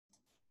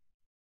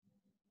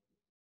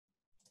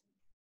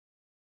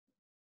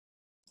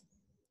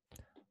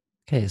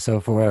Okay, so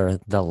for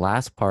the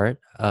last part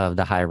of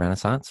the High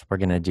Renaissance, we're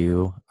going to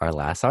do our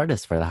last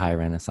artist for the High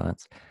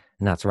Renaissance,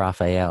 and that's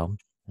Raphael.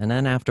 And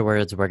then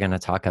afterwards, we're going to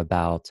talk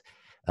about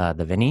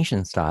the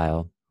Venetian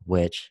style,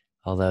 which,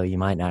 although you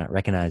might not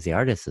recognize the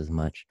artist as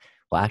much,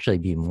 will actually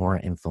be more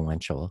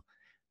influential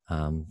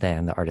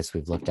than the artists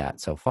we've looked at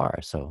so far.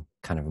 So,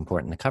 kind of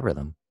important to cover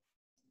them.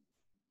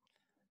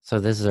 So,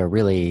 this is a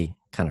really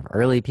kind of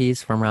early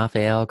piece from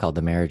Raphael called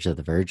The Marriage of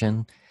the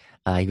Virgin.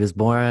 He was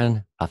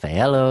born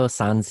Raffaello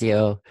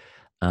Sanzio.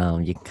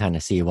 You can kind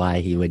of see why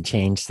he would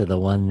change to the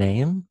one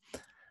name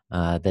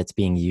that's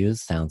being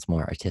used. Sounds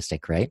more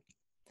artistic, right?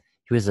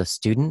 He was a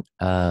student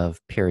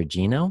of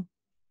Perugino.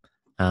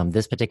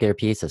 This particular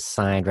piece is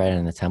signed right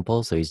in the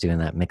temple, so he's doing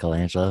that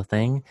Michelangelo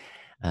thing,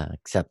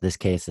 except this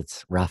case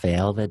it's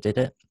Raphael that did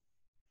it.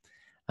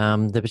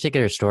 The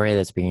particular story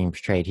that's being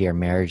portrayed here,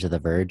 Marriage of the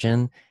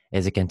Virgin,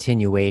 is a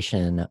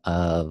continuation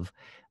of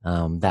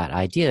that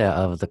idea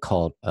of the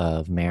cult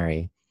of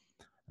Mary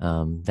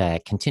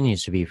that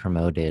continues to be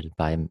promoted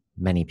by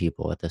many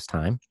people at this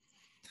time.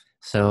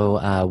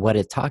 So what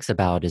it talks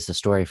about is the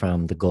story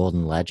from the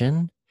Golden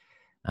Legend.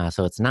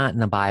 So it's not in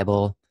the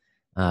Bible.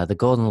 The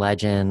Golden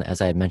Legend, as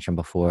I had mentioned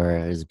before,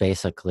 is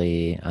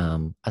basically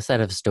a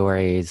set of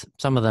stories.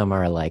 Some of them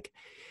are like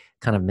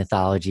kind of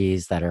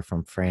mythologies that are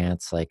from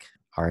France, like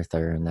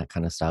Arthur and that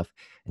kind of stuff.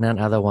 And then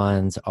other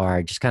ones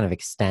are just kind of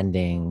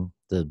extending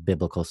the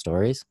biblical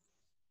stories.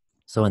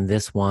 So in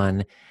this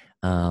one,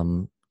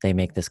 they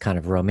make this kind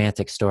of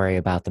romantic story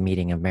about the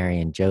meeting of Mary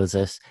and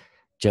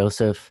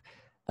Joseph.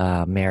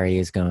 Mary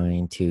is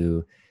going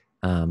to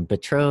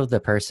betroth the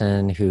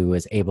person who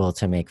was able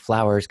to make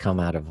flowers come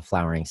out of a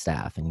flowering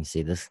staff. And you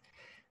see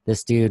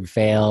this dude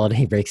failed.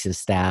 He breaks his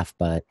staff,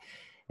 but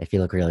if you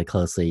look really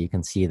closely, you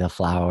can see the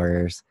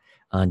flowers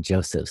on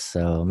Joseph.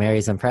 So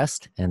Mary's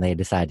impressed, and they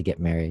decide to get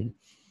married.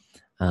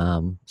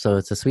 So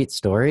it's a sweet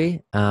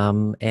story,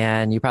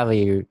 and you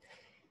probably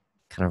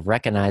kind of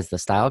recognize the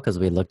style because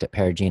we looked at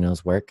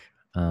Perugino's work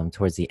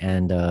towards the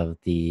end of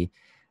the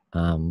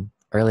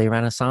early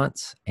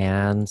Renaissance,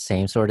 and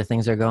same sort of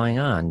things are going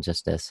on.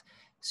 Just this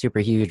super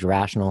huge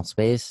rational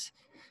space.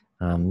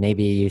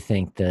 Maybe you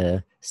think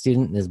the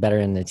student is better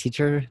than the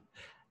teacher.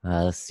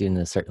 The student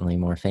is certainly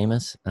more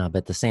famous,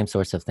 but the same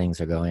sorts of things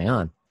are going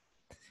on.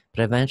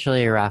 But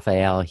eventually,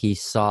 Raphael, he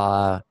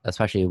saw,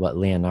 especially what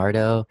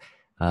Leonardo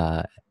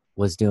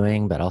was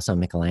doing, but also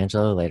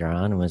Michelangelo later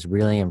on, and was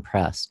really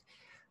impressed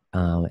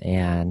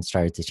and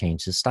started to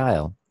change his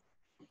style.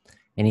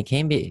 And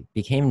he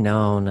became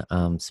known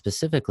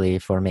specifically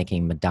for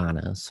making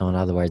Madonnas. So in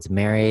other words,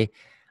 Mary,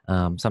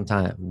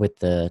 sometime with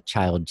the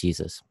child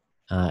Jesus.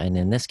 And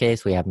in this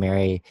case, we have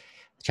Mary,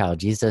 the child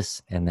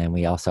Jesus, and then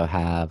we also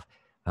have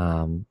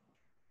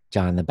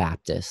John the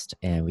Baptist.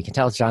 And we can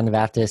tell it's John the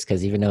Baptist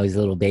because even though he's a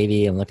little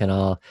baby and looking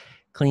all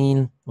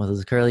clean with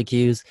his curly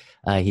cues,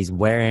 he's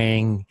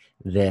wearing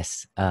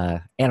this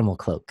animal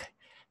cloak.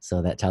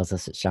 So that tells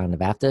us it's John the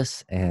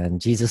Baptist, and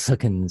Jesus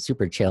looking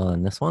super chill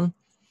in this one.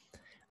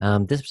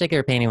 This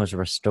particular painting was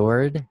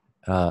restored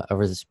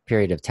over this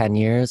period of 10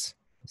 years.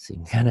 So you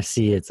can kind of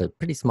see it's a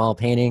pretty small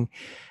painting,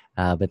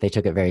 but they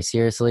took it very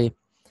seriously.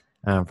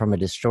 From a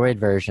destroyed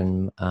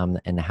version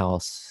in the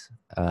house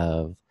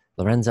of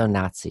Lorenzo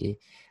Nazzi.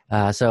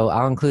 So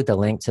I'll include the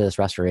link to this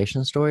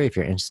restoration story if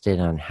you're interested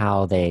in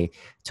how they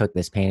took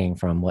this painting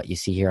from what you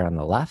see here on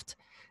the left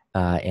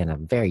in a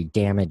very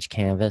damaged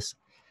canvas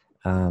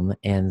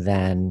and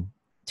then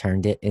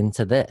turned it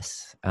into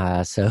this.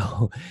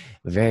 So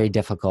very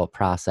difficult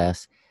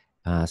process.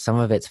 Some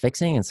of it's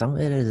fixing and some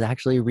of it is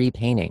actually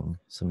repainting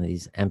some of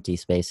these empty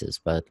spaces,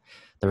 but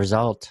the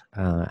result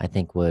I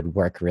think would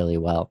work really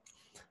well.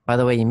 By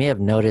the way, you may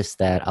have noticed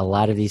that a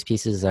lot of these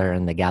pieces are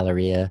in the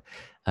Galleria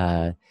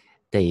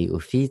degli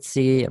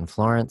Uffizi in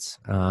Florence.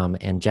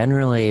 And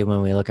generally,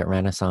 when we look at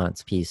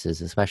Renaissance pieces,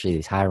 especially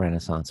these high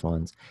Renaissance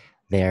ones,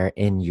 they're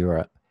in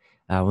Europe.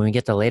 When we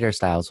get to later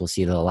styles, we'll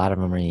see that a lot of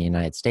them are in the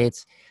United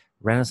States.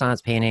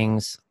 Renaissance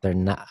paintings,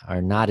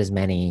 are not as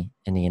many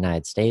in the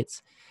United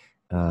States,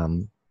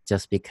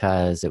 just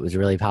because it was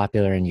really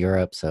popular in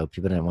Europe, so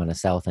people didn't want to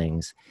sell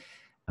things.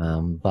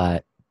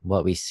 But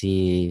what we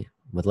see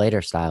with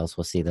later styles,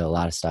 we'll see that a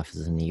lot of stuff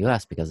is in the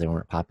US because they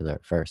weren't popular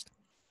at first.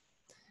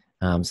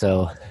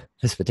 So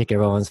this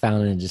particular one was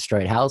found in a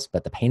destroyed house,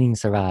 but the painting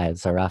survived,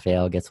 so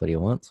Raphael gets what he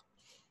wants.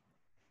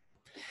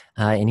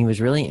 And he was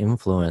really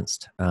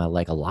influenced,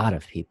 like a lot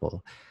of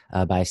people,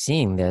 by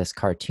seeing this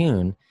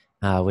cartoon,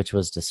 which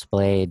was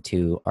displayed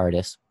to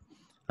artists.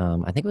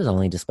 I think it was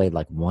only displayed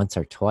like once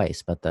or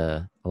twice, but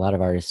a lot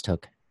of artists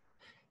took,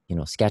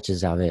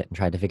 sketches of it and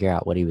tried to figure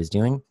out what he was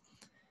doing.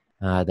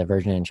 The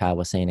Virgin and Child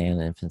with St. Anne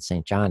and Infant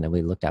St. John that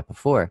we looked at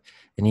before.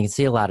 And you can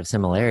see a lot of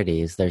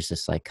similarities. There's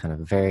this like kind of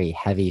very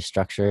heavy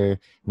structure,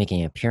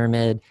 making a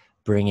pyramid,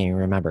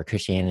 remember,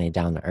 Christianity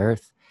down to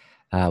earth.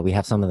 We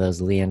have some of those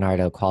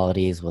Leonardo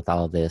qualities with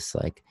all this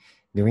like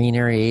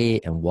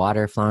greenery and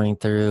water flowing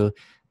through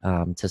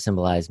to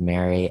symbolize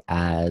Mary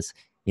as,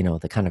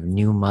 the kind of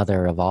new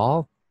mother of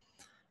all.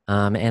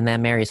 And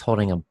then Mary's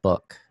holding a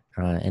book.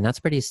 and that's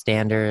pretty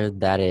standard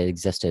that it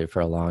existed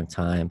for a long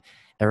time.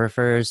 It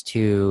refers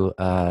to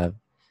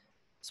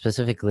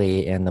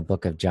specifically in the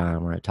book of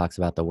John, where it talks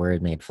about the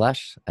Word made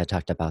flesh. I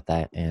talked about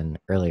that in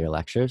earlier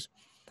lectures.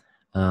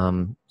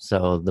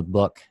 So the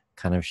book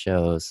kind of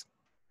shows,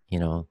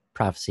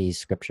 prophecy,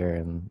 scripture,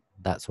 and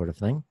that sort of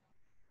thing.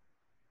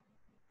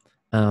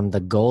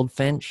 The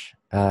goldfinch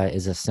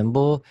is a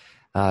symbol.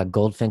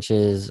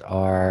 Goldfinches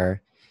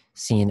are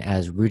seen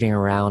as rooting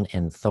around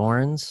in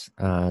thorns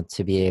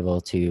to be able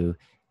to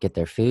get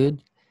their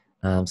food.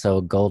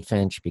 So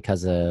goldfinch,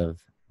 because of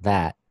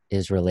that,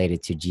 is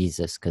related to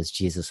Jesus, because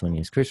Jesus, when he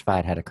was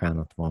crucified, had a crown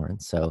of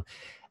thorns. So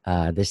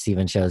this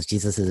even shows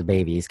Jesus is a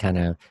baby. He's kind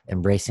of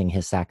embracing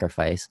his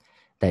sacrifice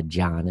that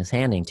John is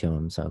handing to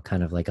him. So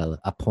kind of like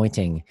a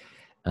pointing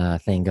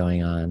thing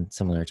going on,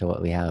 similar to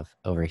what we have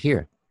over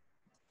here.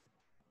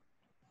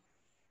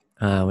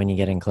 When you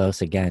get in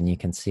close again, you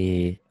can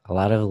see a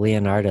lot of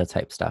Leonardo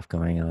type stuff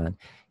going on.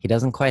 He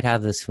doesn't quite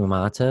have the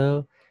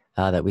sfumato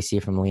that we see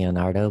from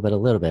Leonardo, but a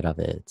little bit of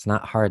it. It's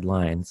not hard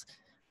lines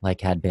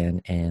like had been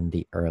in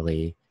the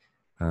early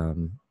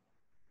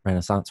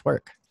Renaissance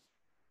work.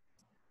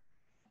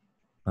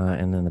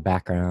 And in the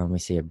background, we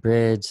see a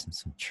bridge and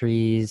some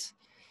trees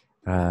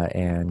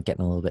and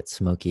getting a little bit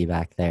smoky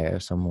back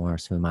there. So more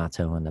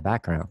sfumato in the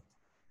background.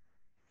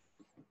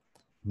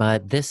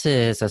 But this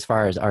is, as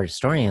far as art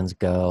historians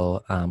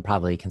go,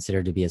 probably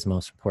considered to be his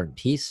most important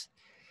piece.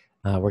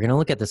 We're going to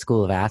look at the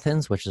School of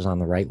Athens, which is on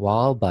the right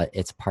wall, but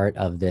it's part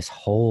of this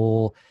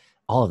whole,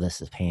 all of this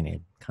is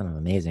painted. Kind of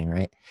amazing,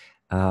 right?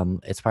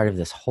 It's part of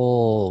this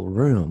whole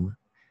room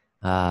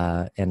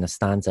in the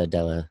Stanza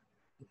della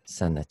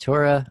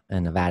Senatura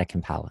in the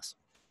Vatican Palace.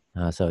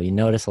 So you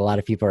notice a lot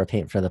of people are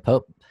painting for the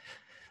Pope.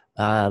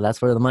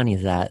 That's where the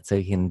money's at, so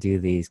you can do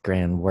these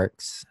grand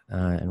works,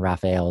 and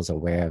Raphael's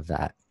aware of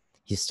that.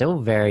 He's still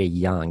very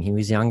young. He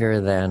was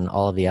younger than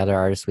all of the other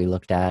artists we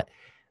looked at.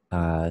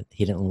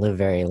 He didn't live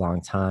very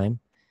long time,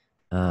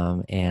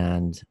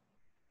 and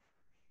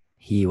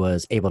he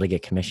was able to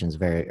get commissions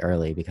very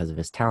early because of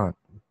his talent,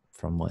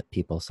 from what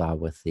people saw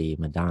with the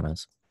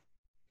Madonnas.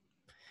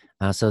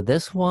 So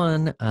this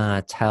one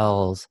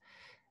tells,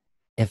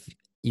 if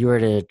you were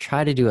to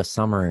try to do a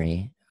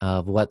summary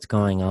of what's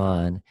going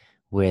on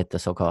with the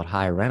so-called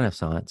High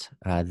Renaissance,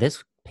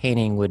 this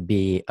painting would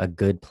be a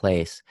good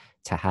place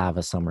to have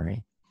a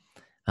summary.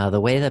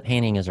 The way the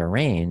painting is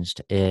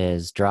arranged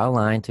is draw a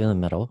line through the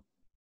middle,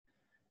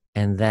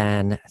 and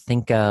then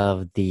think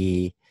of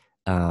the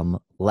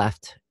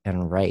left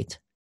and right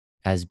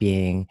as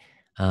being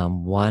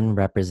one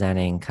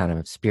representing kind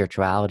of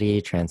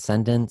spirituality,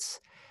 transcendence,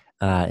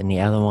 and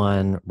the other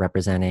one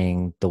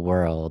representing the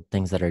world,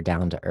 things that are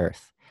down to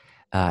earth.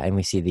 And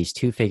we see these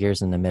two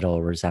figures in the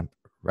middle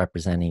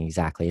representing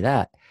exactly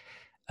that.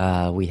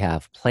 We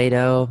have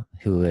Plato,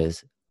 who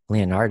is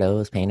Leonardo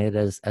is painted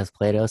as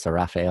Plato, so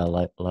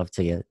Raphael loved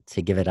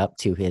to give it up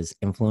to his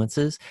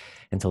influences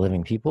and to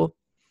living people.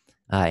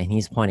 And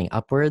he's pointing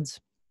upwards.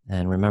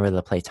 And remember,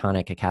 the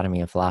Platonic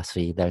Academy of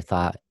Philosophy, their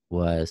thought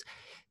was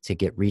to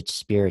reach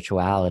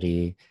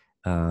spirituality,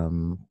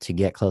 to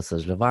get close to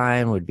the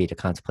divine would be to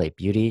contemplate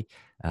beauty.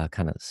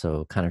 Kind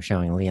of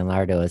showing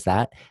Leonardo as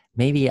that.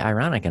 Maybe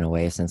ironic in a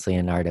way, since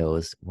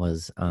Leonardo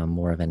was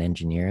more of an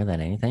engineer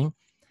than anything.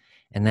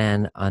 And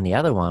then on the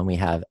other one, we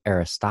have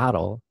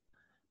Aristotle,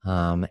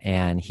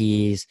 and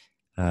he's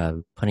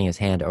putting his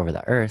hand over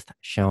the earth,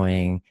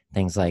 showing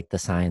things like the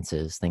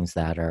sciences, things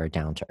that are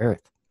down to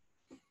earth.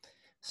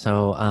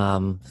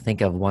 So think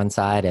of one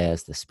side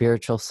as the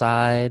spiritual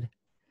side,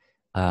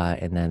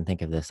 and then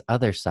think of this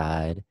other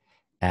side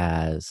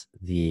as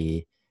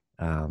the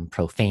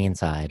profane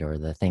side, or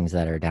the things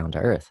that are down to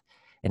earth.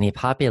 And he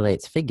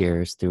populates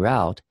figures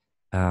throughout,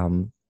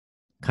 kind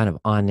of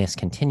on this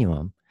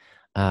continuum.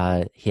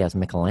 He has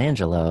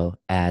Michelangelo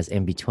as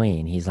in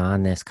between. He's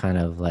on this kind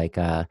of like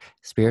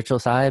spiritual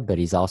side, but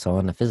he's also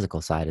on the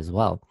physical side as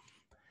well.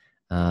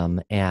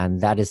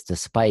 And that is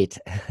despite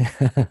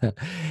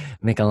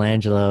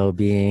Michelangelo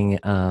being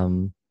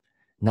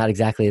not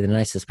exactly the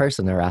nicest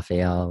person to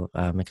Raphael.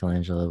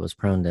 Michelangelo was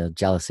prone to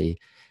jealousy,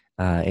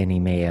 and he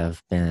may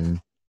have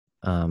been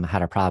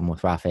had a problem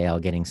with Raphael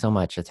getting so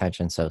much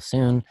attention so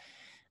soon.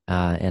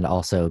 And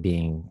also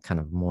being kind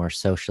of more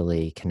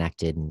socially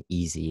connected and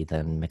easy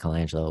than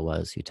Michelangelo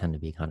was, who tend to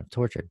be kind of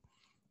tortured.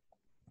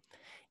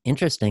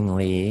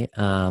 Interestingly,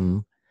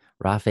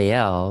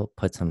 Raphael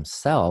puts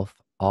himself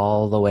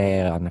all the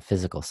way on the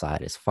physical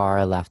side, as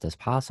far left as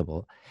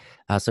possible.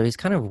 So he's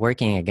kind of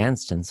working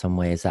against, in some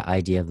ways, the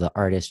idea of the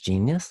artist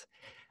genius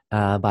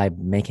by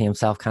making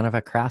himself kind of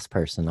a crass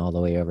person all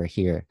the way over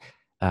here,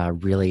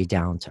 really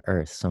down to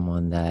earth,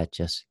 someone that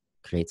just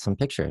creates some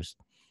pictures.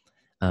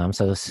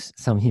 So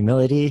some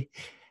humility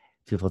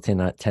people tend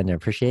to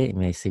appreciate. You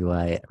may see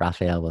why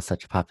Raphael was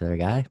such a popular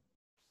guy.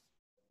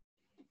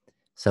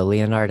 So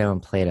Leonardo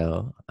and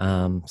Plato.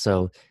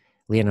 So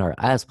Leonardo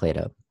as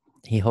Plato.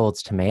 He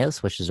holds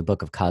Timaeus, which is a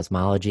book of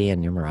cosmology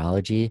and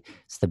numerology.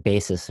 It's the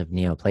basis of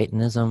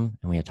Neoplatonism,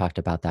 and we had talked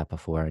about that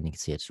before, and you can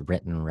see it's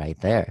written right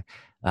there.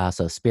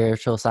 So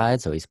spiritual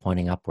side, so he's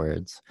pointing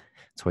upwards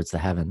towards the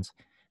heavens.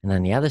 And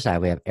then the other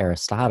side, we have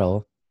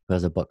Aristotle, who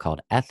has a book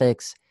called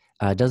Ethics.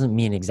 It doesn't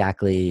mean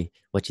exactly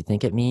what you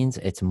think it means.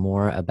 It's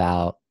more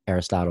about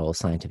Aristotle's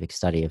scientific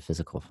study of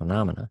physical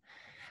phenomena.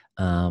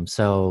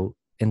 So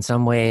in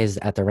some ways,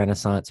 at the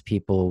Renaissance,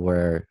 people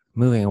were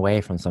moving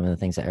away from some of the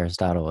things that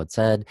Aristotle had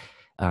said,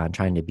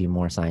 trying to be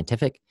more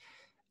scientific.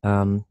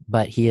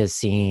 But he is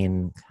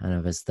seen kind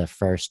of as the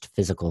first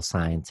physical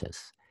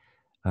scientist.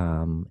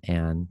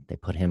 And they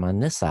put him on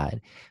this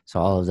side. So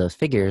all of those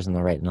figures on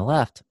the right and the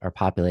left are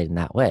populated in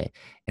that way.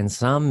 And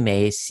some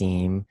may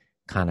seem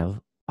kind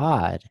of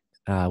odd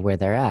where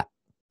they're at.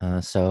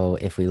 So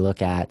if we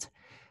look at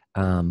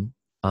on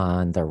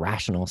the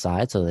rational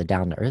side, so the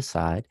down to earth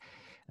side,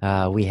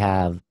 we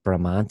have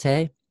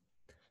Bramante,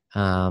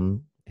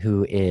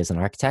 who is an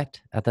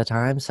architect at the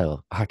time.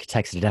 So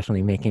architects are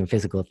definitely making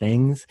physical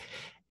things,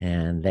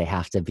 and they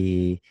have to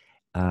be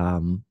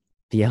able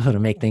to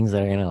make things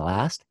that are going to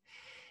last.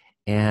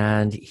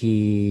 And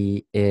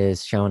he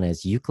is shown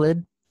as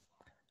Euclid.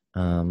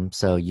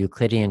 So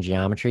Euclidean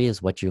geometry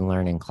is what you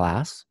learn in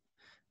class.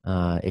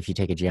 If you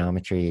take a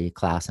geometry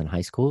class in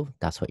high school,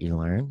 that's what you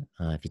learn.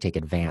 If you take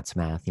advanced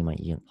math, you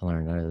might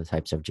learn other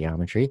types of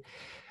geometry.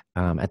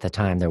 At the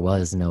time, there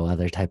was no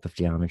other type of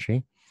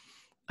geometry.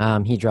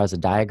 He draws a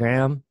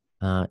diagram.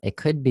 It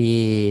could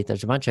be,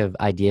 there's a bunch of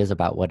ideas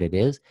about what it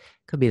is.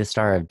 It could be the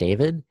Star of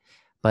David,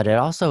 but it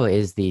also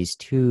is these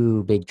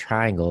two big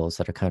triangles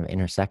that are kind of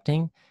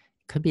intersecting.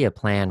 It could be a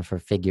plan for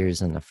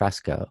figures in the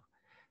fresco.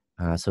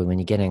 So when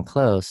you get in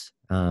close,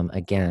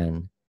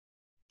 again,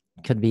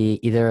 could be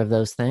either of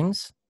those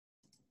things.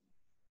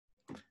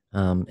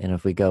 And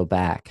if we go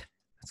back,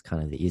 that's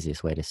kind of the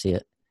easiest way to see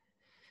it.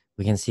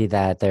 We can see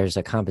that there's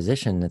a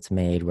composition that's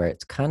made where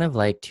it's kind of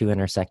like two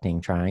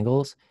intersecting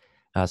triangles.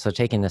 So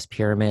taking this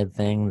pyramid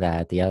thing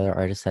that the other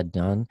artists had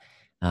done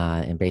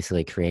and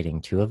basically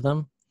creating two of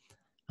them.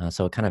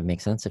 So it kind of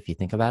makes sense if you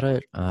think about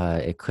it.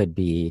 It could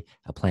be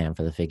a plan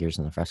for the figures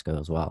in the fresco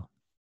as well.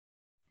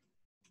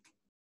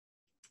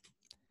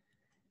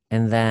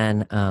 And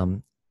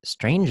then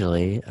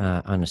strangely,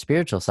 on the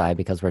spiritual side,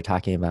 because we're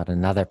talking about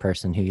another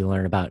person who you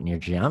learn about in your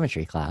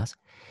geometry class,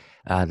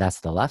 that's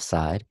the left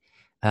side,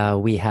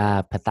 we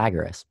have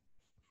Pythagoras.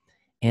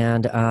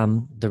 And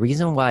the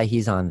reason why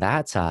he's on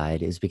that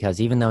side is because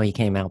even though he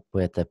came up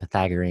with the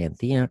Pythagorean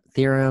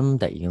theorem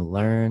that you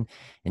learn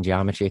in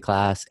geometry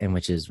class, and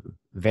which is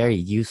very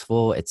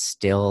useful, it's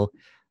still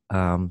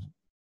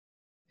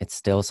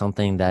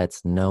something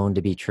that's known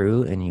to be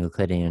true in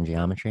Euclidean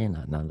geometry and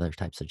not in other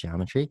types of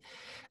geometry.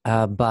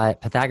 But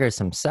Pythagoras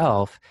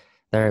himself,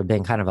 there had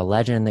been kind of a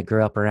legend that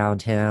grew up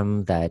around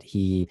him that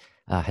he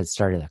had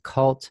started a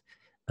cult.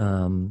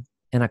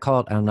 In a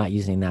cult, I'm not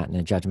using that in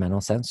a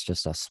judgmental sense,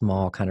 just a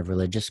small kind of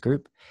religious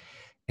group.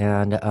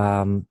 And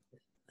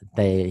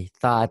they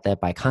thought that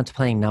by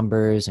contemplating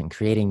numbers and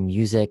creating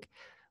music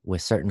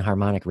with certain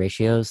harmonic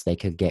ratios, they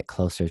could get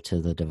closer to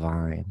the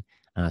divine.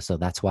 So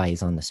that's why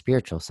he's on the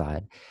spiritual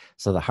side.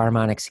 So the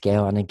harmonic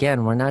scale, and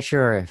again, we're not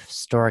sure if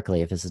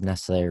historically if this is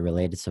necessarily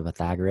related to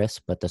Pythagoras,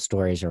 but the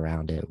stories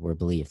around it were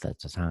believed at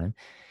the time.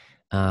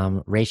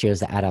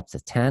 Ratios that add up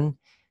to 10.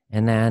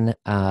 And then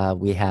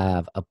we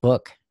have a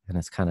book, and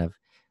it's kind of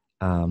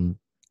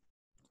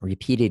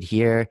repeated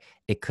here.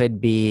 It could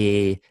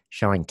be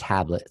showing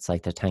tablets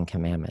like the 10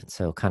 Commandments.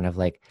 So kind of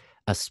like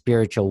a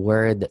spiritual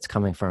word that's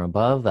coming from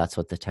above. That's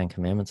what the 10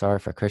 Commandments are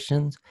for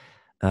Christians.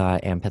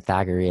 And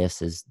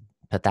Pythagoras is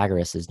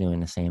doing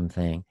the same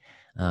thing,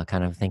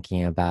 kind of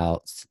thinking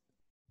about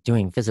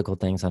doing physical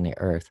things on the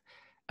earth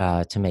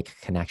to make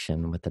a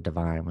connection with the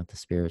divine, with the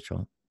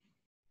spiritual.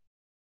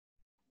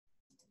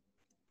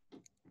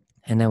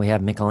 And then we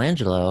have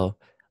Michelangelo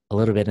a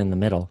little bit in the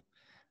middle,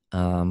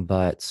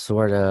 but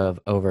sort of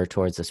over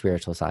towards the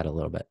spiritual side a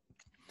little bit.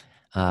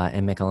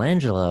 And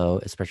Michelangelo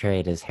is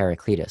portrayed as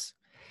Heraclitus.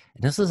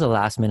 And this was a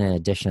last minute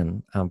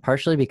addition,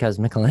 partially because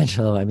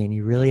Michelangelo, I mean,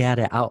 he really had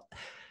it out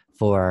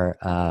for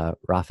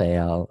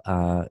Raphael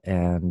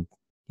and,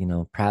 you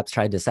know, perhaps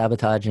tried to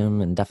sabotage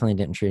him and definitely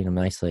didn't treat him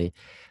nicely.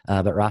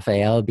 But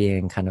Raphael,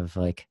 being kind of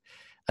like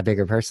a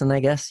bigger person, I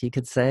guess you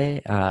could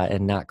say,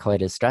 and not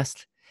quite as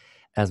stressed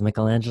as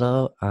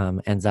Michelangelo,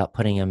 ends up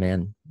putting him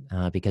in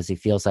because he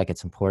feels like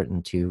it's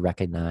important to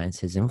recognize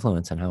his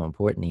influence and how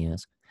important he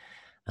is.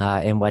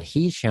 And what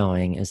he's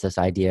showing is this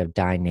idea of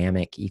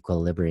dynamic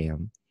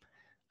equilibrium.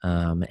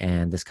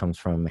 And this comes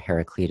from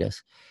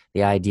Heraclitus.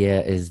 The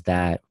idea is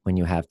that when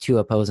you have two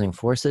opposing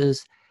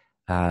forces,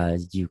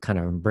 you kind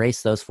of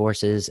embrace those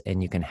forces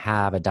and you can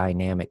have a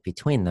dynamic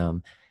between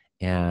them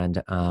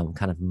and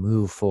kind of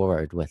move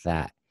forward with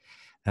that.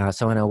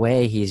 So in a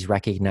way, he's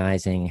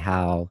recognizing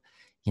how,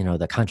 you know,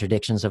 the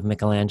contradictions of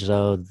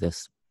Michelangelo,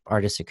 this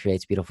artist who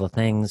creates beautiful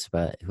things,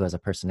 but who has a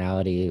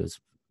personality who's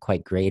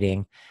quite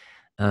grating,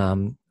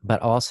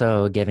 but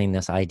also giving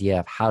this idea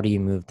of how do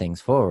you move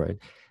things forward.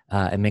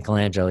 And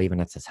Michelangelo, even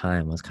at the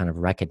time, was kind of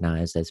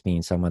recognized as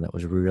being someone that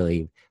was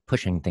really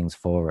pushing things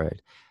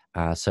forward.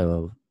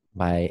 So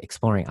by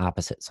exploring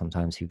opposites,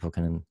 sometimes people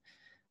can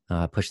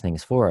push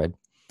things forward.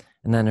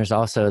 And then there's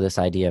also this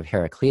idea of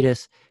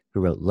Heraclitus, who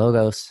wrote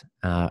Logos,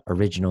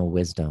 original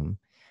wisdom.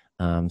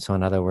 So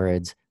in other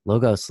words,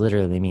 Logos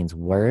literally means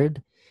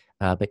word,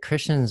 but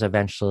Christians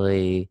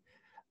eventually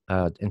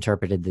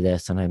interpreted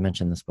this, and I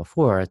mentioned this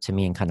before, to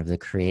mean kind of the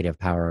creative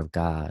power of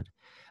God.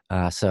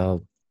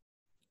 So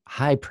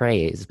high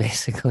praise,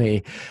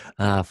 basically,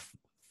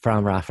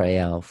 from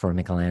Raphael for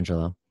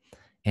Michelangelo.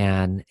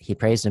 And he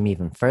praised him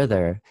even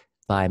further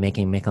by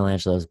making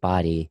Michelangelo's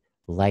body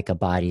like a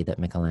body that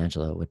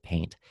Michelangelo would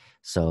paint.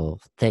 So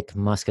thick,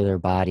 muscular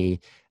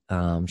body,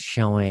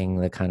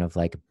 showing the kind of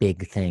like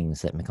big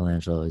things that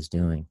Michelangelo is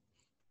doing.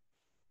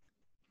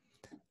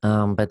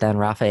 But then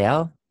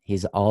Raphael,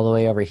 he's all the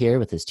way over here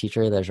with his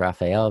teacher. There's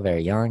Raphael,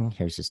 very young.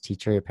 Here's his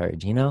teacher,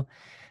 Perugino.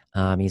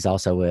 He's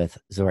also with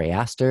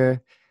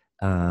Zoroaster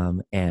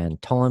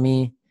and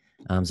Ptolemy.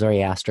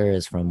 Zoroaster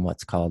is from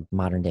what's called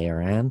modern-day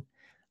Iran.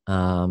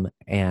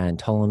 And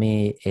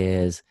Ptolemy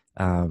is,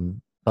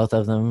 both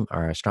of them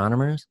are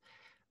astronomers.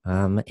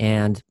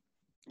 And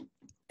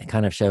it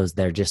kind of shows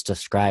they're just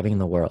describing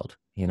the world.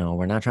 You know,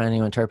 we're not trying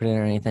to interpret it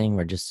or anything.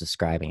 We're just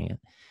describing it.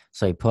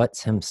 So he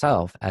puts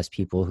himself as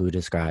people who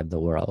describe the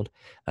world.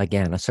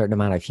 Again, a certain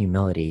amount of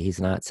humility.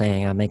 He's not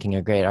saying I'm making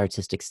a great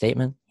artistic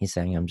statement. He's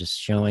saying I'm just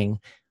showing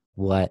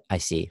what I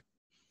see.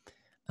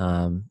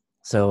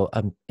 So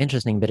an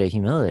interesting bit of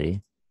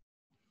humility.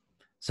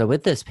 So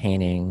with this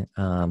painting,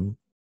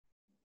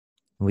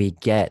 we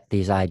get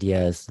these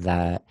ideas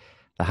that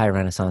the high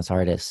Renaissance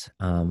artists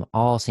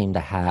all seem to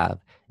have,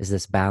 is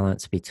this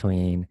balance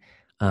between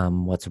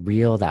what's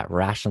real, that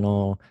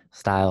rational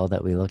style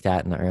that we looked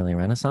at in the early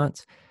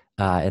Renaissance,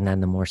 and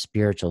then the more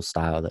spiritual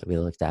style that we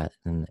looked at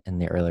in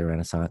the early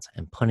Renaissance,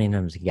 and putting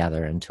them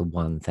together into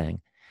one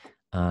thing.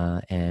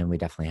 And we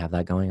definitely have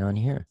that going on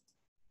here.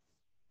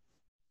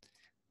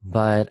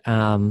 But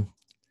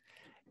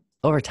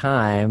over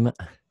time,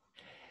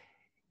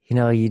 you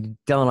know, you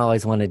don't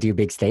always want to do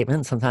big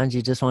statements. Sometimes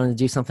you just want to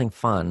do something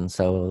fun.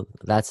 So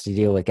that's to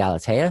deal with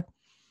Galatea.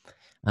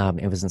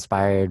 It was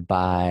inspired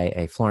by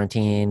a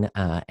Florentine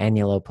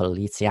Agnolo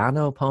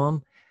Poliziano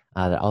poem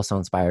that also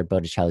inspired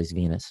Botticelli's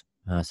Venus.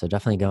 So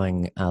definitely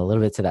going a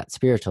little bit to that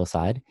spiritual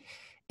side.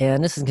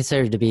 And this is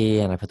considered to be,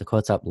 and I put the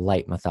quotes up,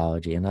 light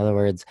mythology. In other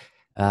words,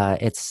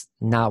 it's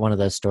not one of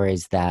those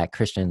stories that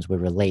Christians would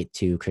relate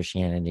to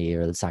Christianity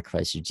or the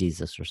sacrifice of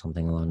Jesus or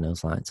something along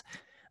those lines.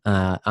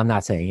 I'm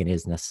not saying it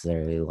is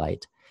necessarily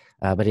light,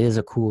 but it is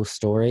a cool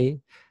story.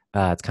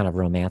 It's kind of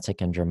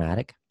romantic and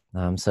dramatic.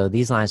 So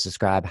these lines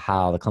describe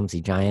how the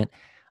clumsy giant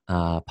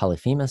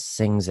Polyphemus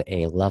sings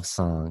a love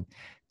song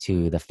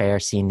to the fair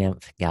sea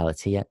nymph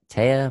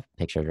Galatea,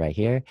 pictured right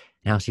here,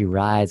 and how she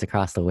rides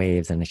across the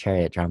waves in a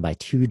chariot drawn by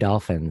two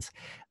dolphins,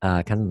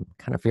 kind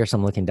of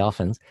fearsome-looking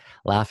dolphins,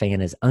 laughing in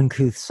his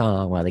uncouth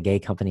song while the gay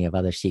company of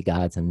other sea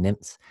gods and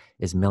nymphs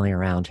is milling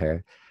around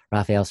her.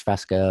 Raphael's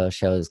fresco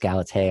shows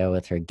Galatea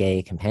with her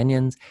gay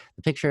companions.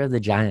 The picture of the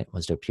giant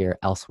was to appear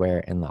elsewhere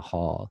in the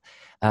hall.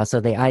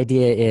 So the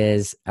idea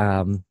is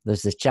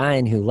there's this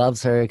giant who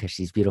loves her because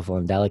she's beautiful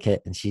and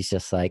delicate, and she's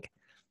just like,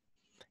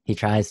 he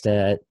tries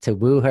to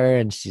woo her,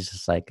 and she's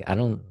just like, I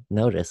don't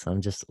notice.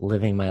 I'm just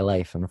living my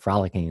life and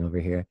frolicking over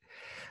here.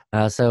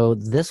 So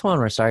this one,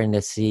 we're starting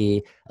to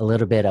see a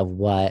little bit of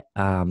what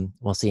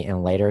we'll see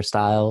in later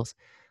styles.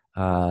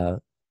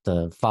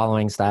 The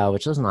following style,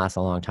 which doesn't last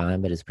a long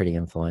time, but is pretty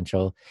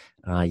influential.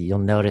 You'll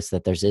notice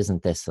that there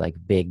isn't this like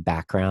big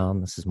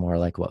background. This is more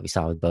like what we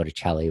saw with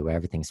Botticelli, where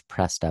everything's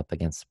pressed up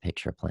against the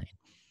picture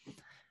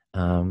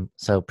plane.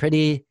 So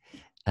pretty,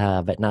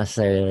 but not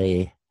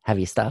necessarily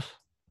heavy stuff.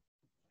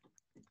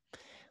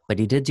 But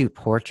he did do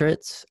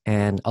portraits,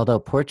 and although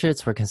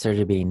portraits were considered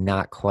to be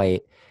not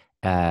quite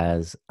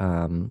as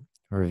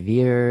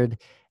revered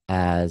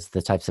as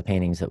the types of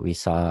paintings that we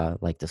saw,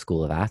 like the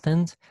School of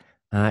Athens,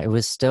 it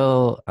was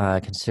still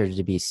considered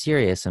to be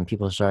serious, and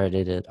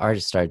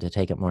artists started to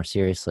take it more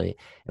seriously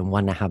and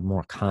wanted to have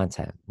more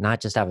content, not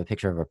just have a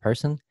picture of a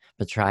person,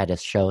 but try to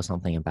show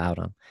something about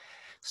them.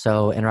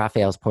 So in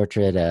Raphael's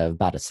portrait of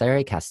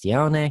Baldassare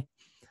Castiglione,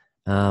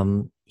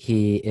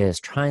 he is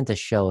trying to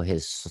show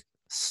his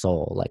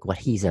soul, like what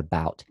he's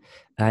about.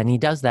 And he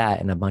does that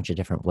in a bunch of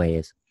different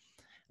ways.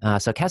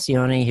 So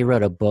Castiglione, he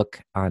wrote a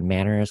book on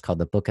manners called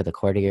The Book of the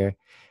Courtier.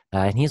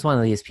 And he's one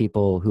of these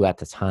people who at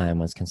the time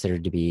was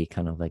considered to be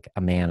kind of like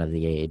a man of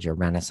the age, a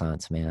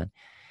Renaissance man.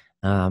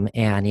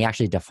 And he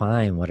actually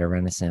defined what a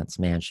Renaissance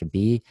man should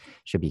be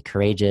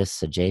courageous,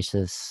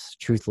 sagacious,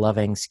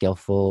 truth-loving,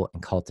 skillful,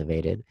 and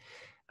cultivated.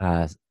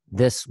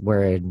 This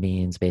word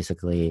means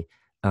basically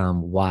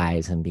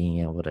wise and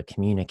being able to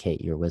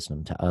communicate your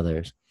wisdom to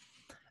others.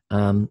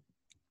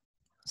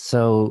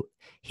 So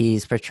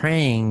he's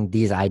portraying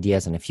these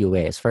ideas in a few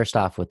ways. First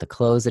off, with the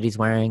clothes that he's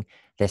wearing,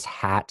 this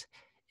hat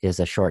is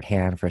a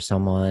shorthand for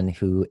someone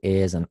who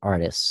is an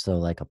artist. So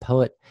like a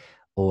poet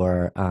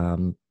or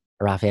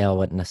Raphael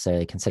wouldn't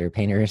necessarily consider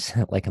painters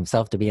like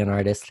himself to be an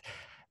artist,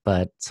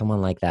 but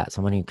someone like that,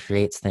 someone who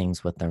creates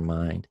things with their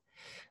mind.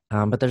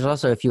 But there's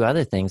also a few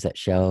other things that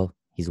show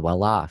he's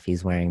well off.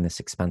 He's wearing this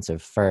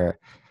expensive fur,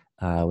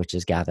 which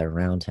is gathered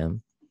around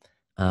him.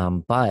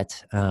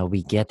 But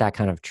we get that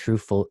kind of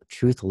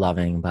truth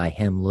loving by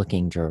him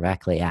looking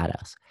directly at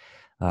us.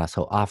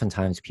 So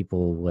oftentimes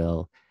people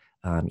will,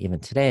 even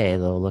today,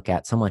 they'll look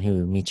at someone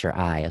who meets your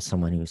eye as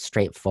someone who's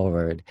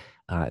straightforward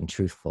and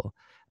truthful.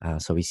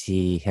 So we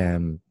see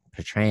him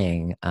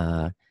portraying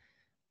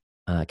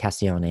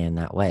Castiglione in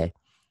that way.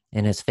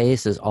 And his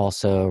face is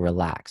also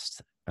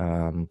relaxed,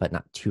 but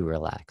not too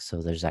relaxed.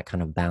 So there's that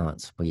kind of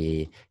balance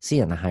we see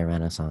in the High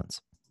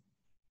Renaissance.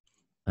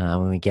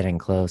 When we get in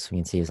close, we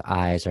can see his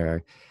eyes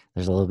there's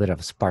a little bit of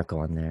a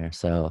sparkle in there.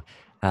 So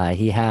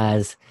he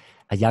has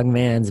a young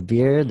man's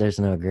beard. There's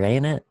no gray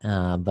in it,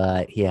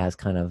 but he has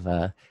kind of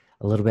a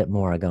little bit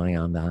more going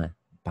on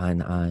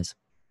behind the eyes.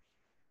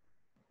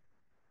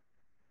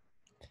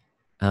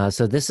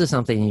 So this is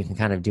something you can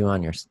kind of do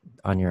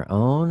on your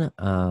own.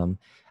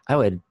 I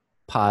would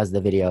pause the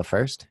video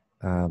first,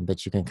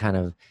 but you can kind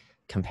of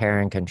compare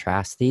and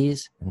contrast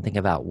these and think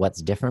about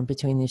what's different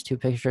between these two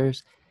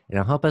pictures.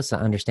 It'll help us to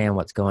understand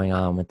what's going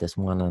on with this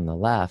one on the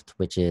left,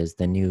 which is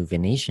the new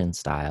Venetian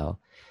style,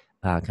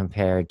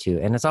 compared to,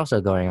 and it's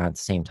also going on at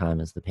the same time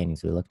as the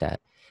paintings we looked at,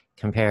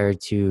 compared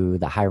to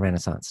the High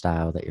Renaissance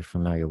style that you're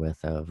familiar with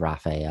of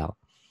Raphael.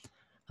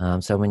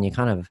 So when you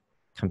kind of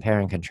compare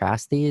and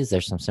contrast these,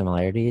 there's some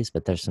similarities,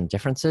 but there's some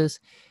differences.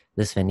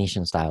 This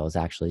Venetian style is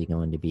actually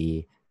going to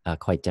be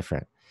quite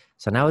different.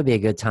 So now would be a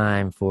good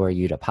time for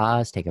you to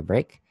pause, take a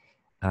break,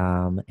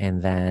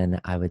 and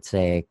then I would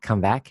say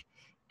come back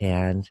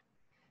and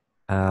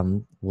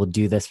we'll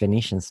do this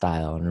Venetian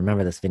style. And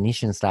remember, this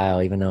Venetian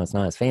style, even though it's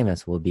not as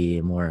famous, will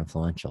be more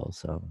influential.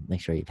 So make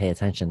sure you pay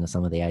attention to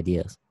some of the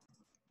ideas.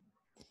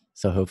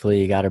 So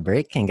hopefully you got a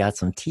break and got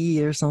some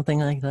tea or something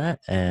like that,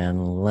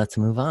 and let's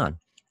move on.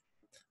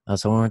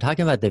 So when we're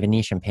talking about the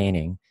Venetian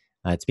painting,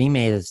 it's being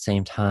made at the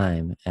same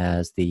time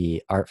as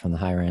the art from the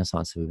High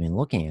Renaissance that we've been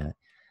looking at.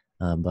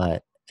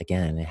 But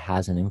again, it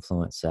has an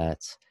influence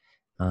that's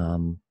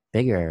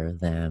bigger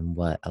than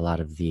what a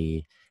lot of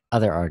the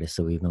other artists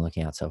that we've been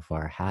looking at so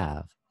far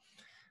have.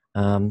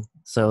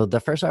 So the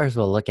first artist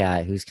we'll look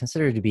at, who's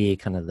considered to be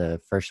kind of the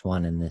first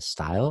one in this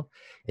style,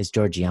 is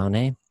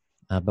Giorgione.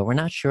 But we're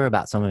not sure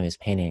about some of his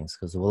paintings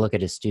because we'll look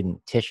at his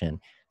student Titian.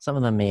 Some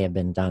of them may have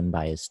been done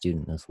by his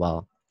student as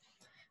well.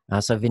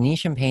 So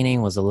Venetian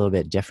painting was a little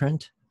bit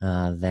different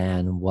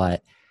than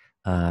what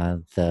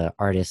the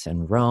artists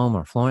in Rome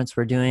or Florence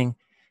were doing.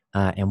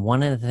 And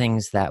one of the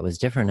things that was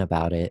different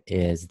about it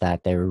is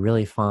that they were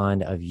really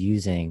fond of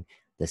using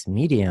this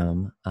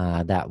medium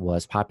that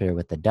was popular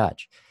with the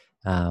Dutch,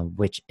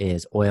 which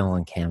is oil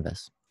on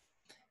canvas.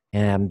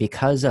 And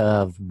because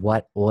of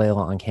what oil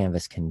on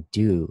canvas can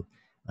do,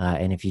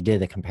 and if you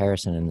did the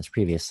comparison in this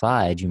previous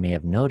slide, you may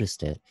have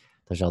noticed it,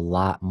 there's a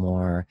lot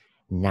more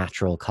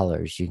natural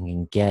colors. You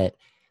can get,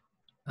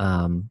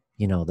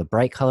 the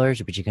bright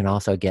colors, but you can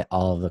also get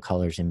all of the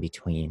colors in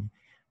between.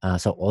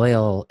 So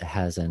oil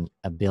has an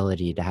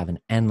ability to have an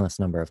endless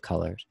number of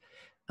colors.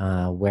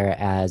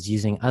 Whereas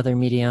using other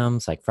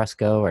mediums like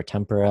fresco or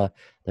tempera,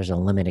 there's a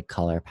limited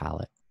color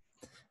palette.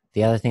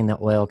 The other thing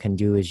that oil can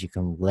do is you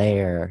can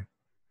layer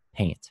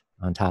paint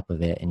on top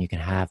of it, and you can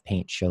have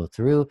paint show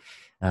through,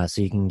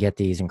 so you can get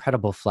these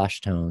incredible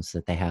flesh tones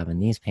that they have in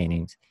these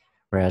paintings,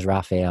 whereas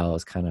Raphael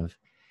is kind of,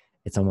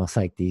 it's almost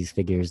like these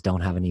figures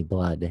don't have any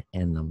blood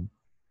in them.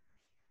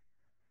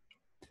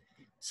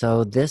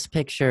 So this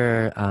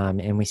picture,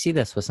 and we see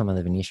this with some of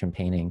the Venetian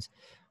paintings,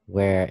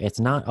 where it's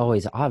not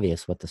always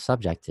obvious what the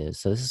subject is.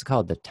 So this is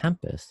called The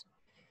Tempest,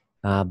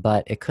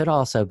 but it could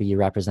also be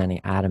representing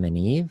Adam and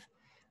Eve.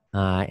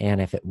 And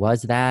if it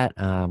was that,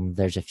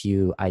 there's a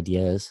few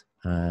ideas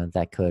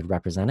that could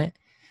represent it.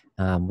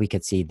 We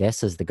could see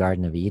this as the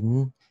Garden of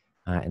Eden.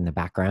 In the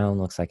background,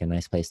 looks like a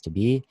nice place to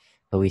be.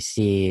 But we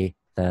see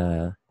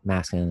the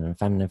masculine and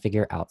feminine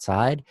figure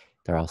outside.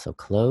 They're also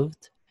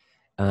clothed.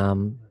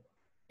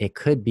 It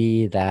could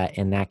be that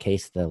in that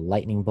case, the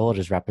lightning bolt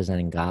is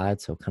representing God,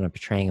 so kind of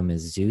portraying him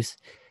as Zeus.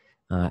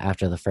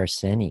 After the first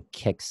sin, he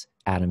kicks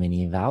Adam and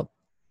Eve out.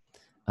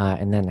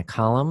 And then the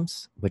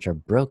columns, which are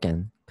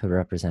broken, could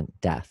represent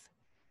death.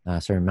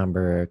 So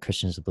remember,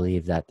 Christians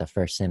believe that the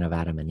first sin of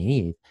Adam and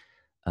Eve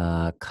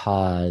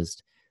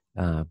caused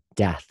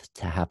death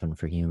to happen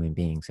for human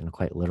beings in a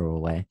quite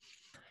literal way.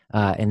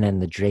 And then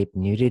the draped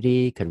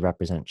nudity could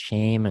represent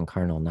shame and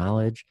carnal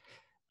knowledge.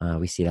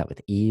 We see that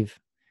with Eve.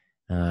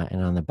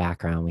 And on the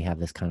background, we have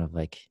this kind of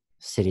like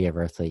city of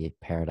earthly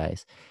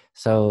paradise.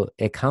 So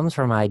it comes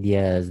from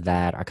ideas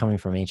that are coming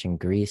from ancient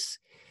Greece,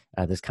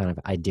 this kind of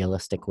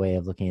idealistic way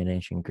of looking at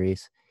ancient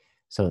Greece.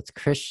 So it's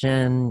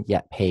Christian,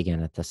 yet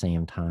pagan at the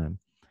same time.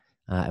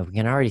 We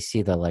can already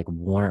see the like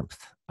warmth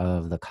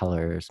of the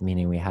colors,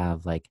 meaning we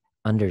have like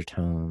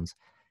undertones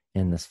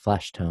in this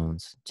flesh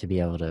tones to be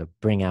able to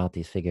bring out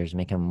these figures,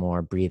 make them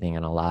more breathing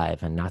and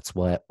alive. And that's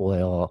what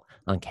oil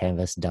on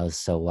canvas does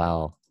so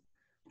well.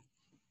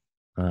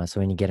 So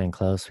when you get in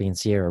close, we can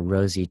see her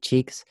rosy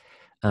cheeks.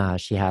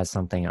 She has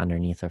something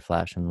underneath her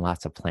flesh and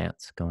lots of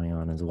plants going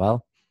on as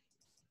well.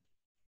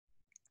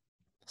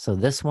 So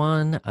this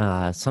one,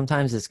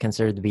 sometimes it's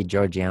considered to be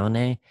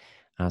Giorgione.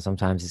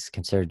 Sometimes it's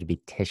considered to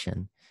be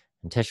Titian.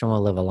 And Titian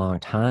will live a long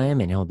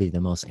time, and he'll be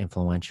the most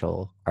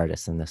influential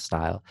artist in this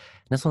style.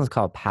 And this one's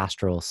called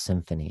Pastoral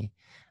Symphony.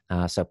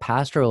 So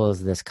pastoral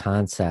is this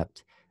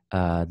concept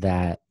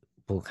that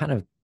we'll kind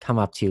of come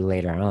up to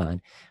later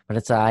on, but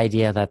it's the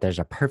idea that there's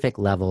a perfect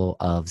level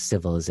of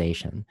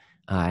civilization.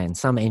 And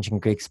some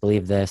ancient Greeks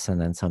believe this,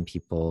 and then some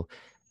people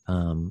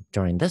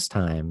during this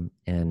time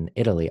in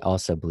Italy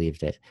also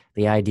believed it.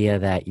 The idea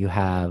that you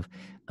have,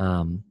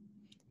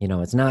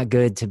 it's not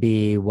good to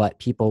be what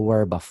people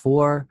were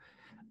before,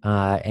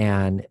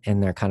 and in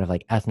their kind of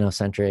like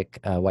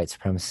ethnocentric white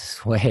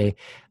supremacist way,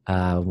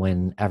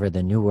 whenever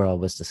the New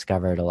World was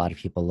discovered, a lot of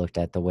people looked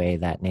at the way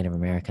that Native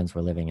Americans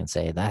were living and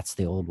say, that's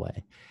the old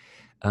way.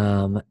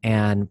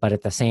 But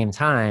at the same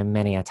time,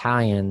 many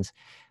Italians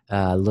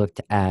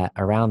looked at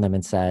around them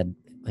and said,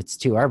 it's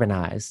too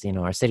urbanized.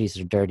 Our cities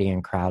are dirty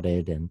and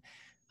crowded, and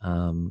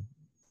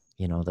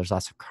there's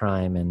lots of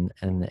crime, and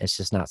it's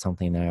just not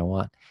something that I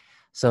want.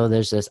 So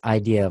there's this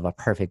idea of a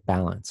perfect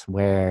balance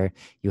where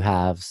you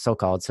have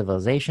so-called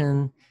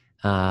civilization,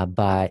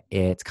 but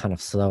it's kind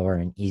of slower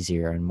and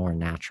easier and more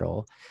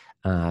natural.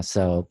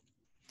 So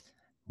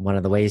one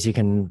of the ways you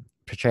can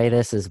portray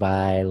this is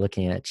by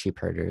looking at sheep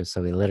herders.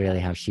 So we literally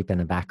have sheep in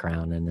the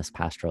background in this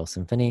pastoral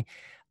symphony.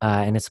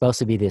 And it's supposed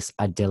to be this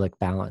idyllic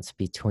balance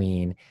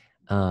between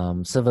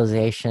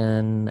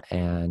civilization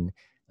and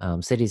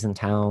cities and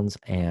towns,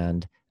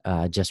 and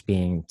just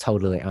being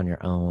totally on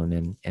your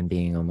own and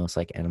being almost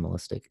like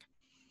animalistic.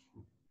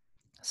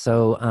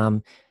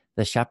 So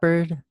the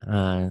shepherd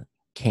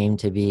came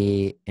to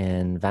be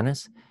in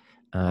Venice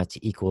to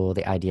equal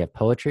the idea of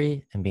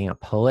poetry, and being a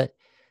poet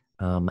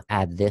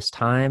at this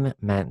time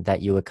meant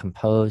that you would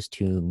compose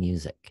to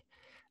music.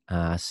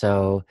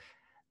 So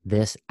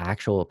this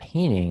actual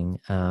painting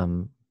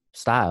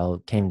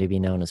style came to be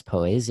known as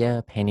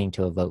poesia, painting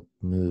to evoke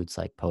moods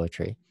like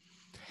poetry.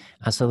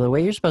 So the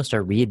way you're supposed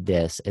to read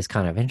this is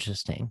kind of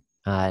interesting,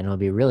 and it'll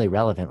be really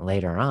relevant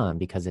later on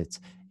because it's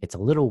a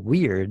little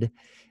weird,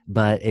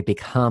 but it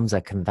becomes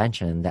a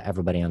convention that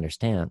everybody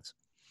understands.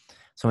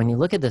 So when you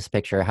look at this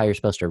picture, how you're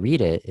supposed to read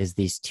it is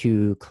these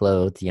two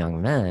clothed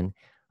young men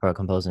who are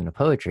composing the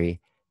poetry,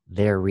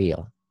 they're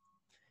real.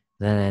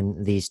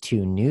 Then these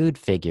two nude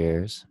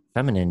figures,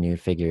 feminine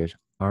nude figures,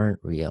 aren't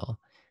real.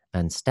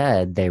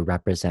 Instead, they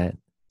represent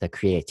the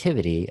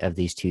creativity of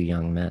these two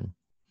young men.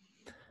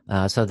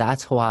 So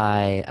that's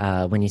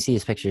why when you see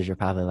these pictures, you're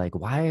probably like,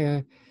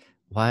 why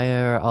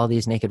are all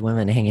these naked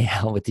women hanging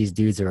out with these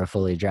dudes who are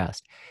fully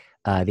dressed?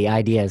 The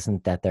idea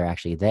isn't that they're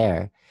actually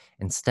there.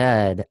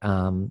 Instead,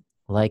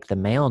 like the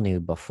male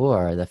nude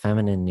before, the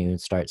feminine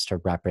nude starts to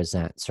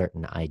represent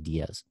certain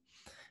ideas.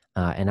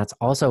 And that's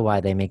also why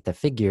they make the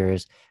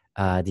figures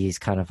these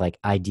kind of like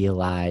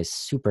idealized,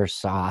 super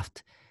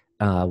soft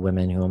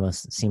women who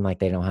almost seem like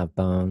they don't have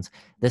bones.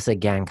 This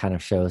again kind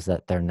of shows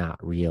that they're not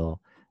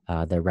real.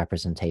 They're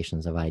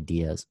representations of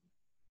ideas.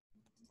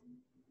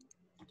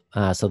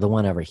 So the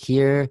one over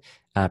here,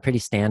 pretty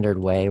standard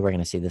way, we're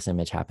going to see this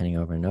image happening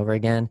over and over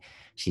again.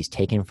 She's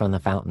taken from the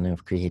fountain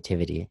of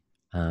creativity.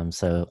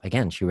 So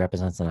again, she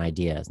represents an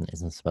idea and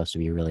isn't supposed to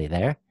be really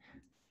there.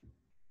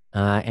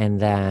 And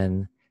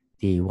then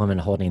the woman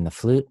holding the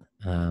flute,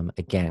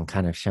 again,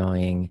 kind of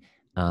showing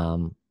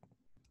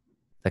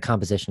the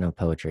composition of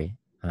poetry.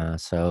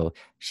 So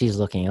she's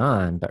looking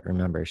on, but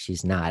remember,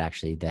 she's not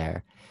actually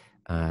there.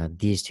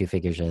 These two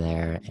figures are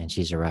there, and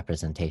she's a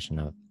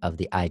representation of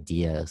the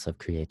ideas of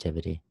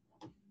creativity.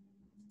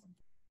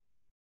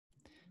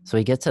 So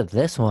we get to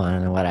this one,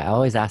 and what I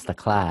always ask the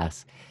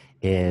class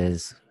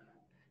is,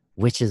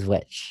 which is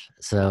which?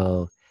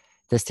 So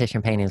this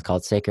Titian painting is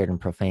called Sacred and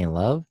Profane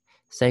Love.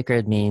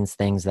 Sacred means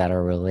things that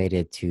are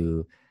related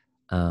to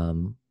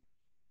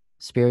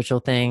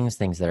spiritual things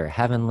that are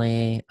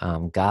heavenly,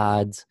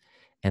 gods,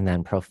 and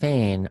then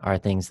profane are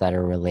things that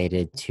are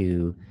related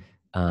to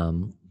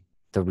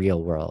the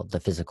real world, the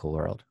physical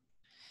world.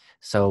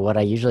 So what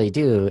I usually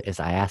do is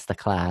I ask the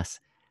class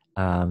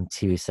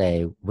to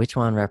say which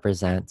one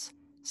represents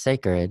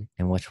sacred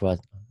and which one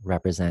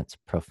represents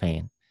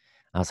profane.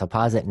 So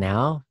pause it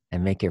now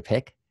and make your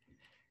pick.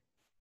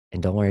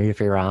 And don't worry if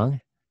you're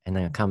wrong. And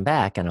then come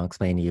back and I'll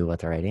explain to you what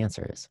the right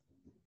answer is.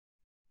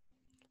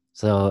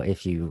 So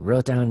if you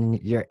wrote down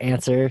your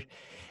answer,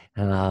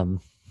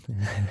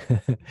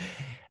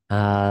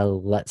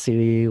 let's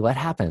see what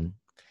happened.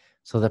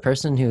 So the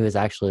person who is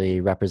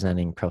actually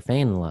representing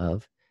profane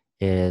love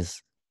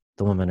is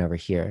the woman over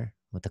here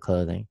with the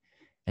clothing.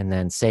 And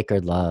then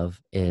sacred love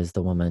is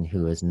the woman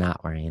who is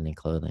not wearing any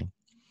clothing.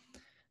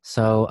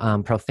 So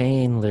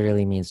profane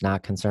literally means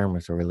not concerned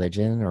with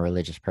religion or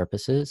religious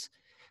purposes.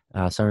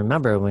 So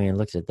remember, when we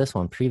looked at this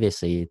one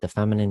previously, the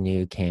feminine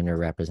nude came to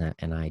represent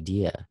an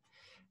idea.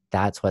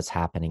 That's what's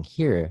happening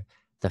here.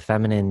 The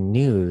feminine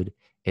nude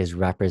is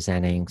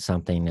representing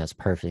something that's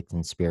perfect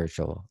and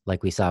spiritual.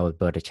 Like we saw with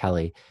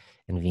Botticelli,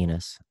 and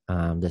Venus,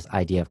 this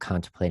idea of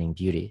contemplating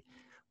beauty.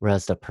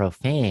 Whereas the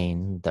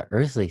profane, the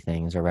earthly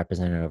things are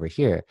represented over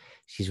here.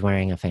 She's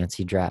wearing a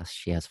fancy dress.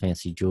 She has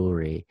fancy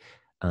jewelry.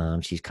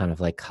 She's kind of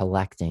like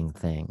collecting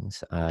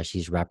things.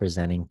 She's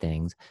representing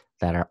things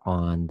that are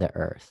on the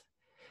earth.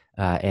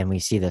 And we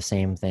see the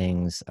same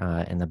things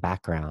in the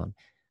background.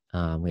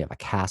 We have a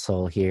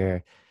castle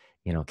here.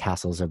 You know,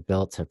 castles are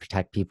built to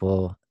protect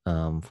people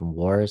from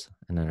wars.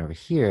 And then over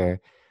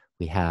here,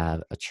 we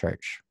have a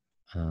church.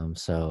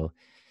 So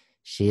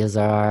she is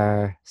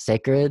our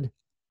sacred,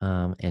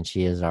 and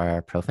she is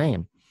our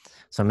profane.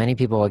 So many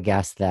people will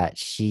guess that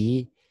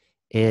she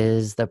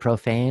is the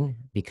profane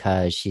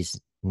because she's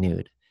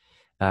nude.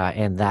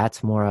 And that's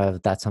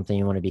something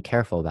you want to be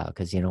careful about,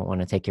 because you don't want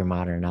to take your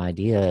modern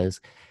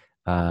ideas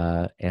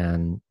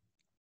and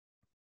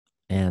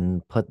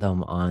put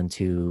them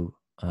onto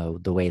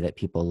the way that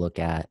people look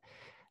at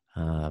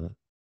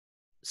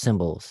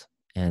symbols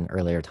in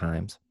earlier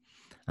times.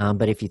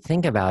 But if you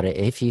think about it,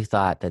 if you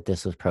thought that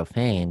this was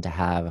profane to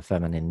have a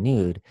feminine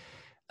nude,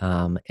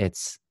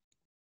 it's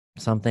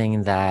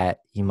something that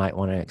you might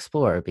want to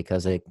explore,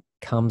 because it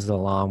comes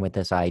along with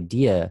this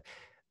idea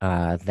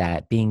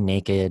that being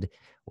naked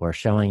or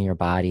showing your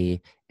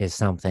body is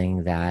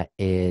something that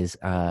is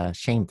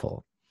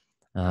shameful.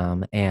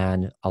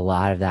 And a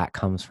lot of that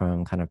comes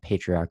from kind of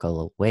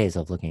patriarchal ways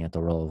of looking at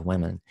the role of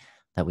women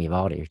that we've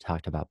already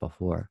talked about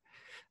before.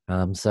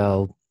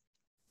 So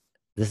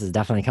this is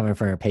definitely coming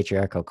from a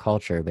patriarchal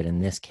culture, but in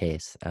this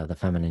case, the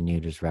feminine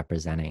nude is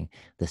representing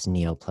this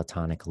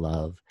Neoplatonic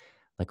love,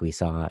 like we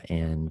saw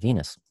in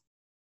Venus.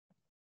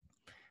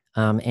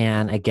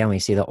 And again, we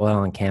see the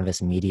oil and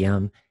canvas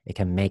medium. It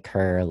can make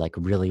her like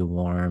really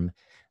warm,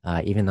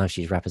 even though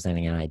she's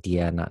representing an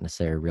idea, not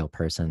necessarily a real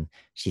person.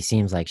 She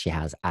seems like she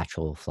has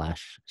actual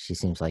flesh. She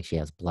seems like she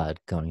has blood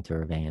going through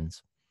her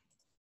veins.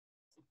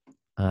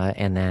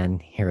 And then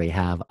here we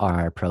have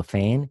our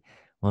profane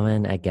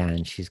woman.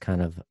 Again, she's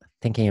kind of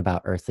thinking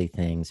about earthly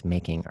things,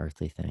 making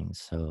earthly things.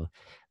 So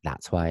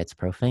that's why it's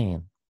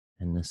profane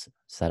in this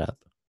setup.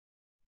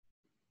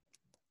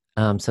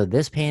 So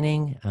this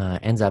painting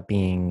ends up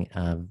being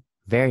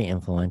very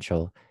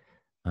influential,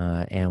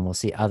 and we'll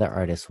see other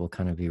artists will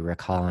kind of be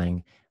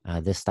recalling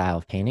this style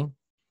of painting.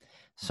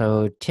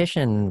 So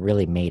Titian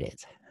really made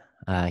it.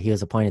 He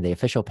was appointed the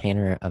official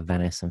painter of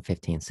Venice in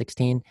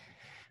 1516,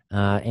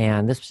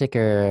 and this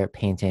particular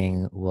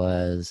painting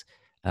was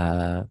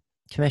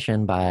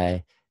commissioned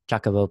by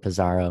Jacopo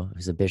Pizarro,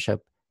 who's a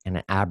bishop and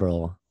an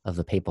admiral of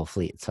the papal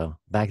fleet. So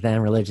back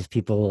then, religious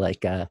people,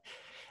 like,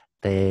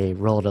 they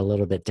rolled a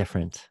little bit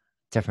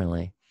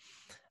differently.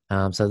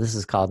 So this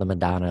is called the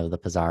Madonna of the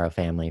Pizarro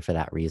family for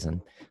that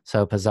reason.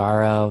 So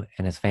Pizarro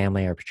and his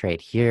family are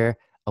portrayed here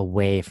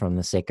away from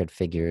the sacred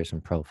figures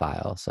and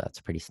profile. So that's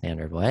a pretty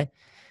standard way.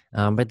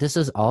 But this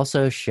is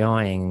also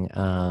showing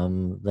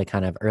the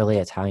kind of early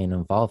Italian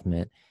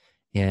involvement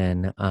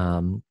in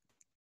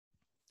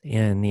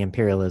the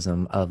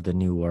imperialism of the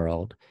New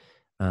World,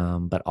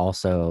 but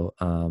also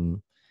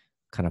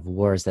kind of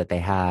wars that they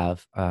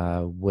have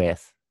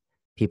with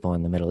people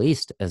in the Middle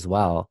East as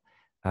well,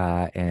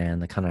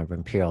 and the kind of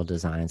imperial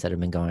designs that have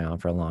been going on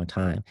for a long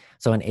time.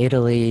 So in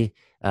Italy,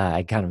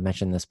 I kind of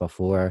mentioned this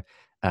before,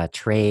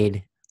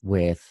 trade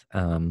with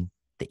the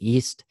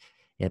East,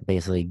 it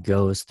basically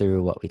goes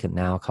through what we can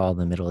now call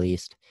the Middle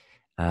East.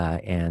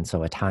 And so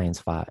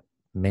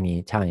many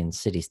Italian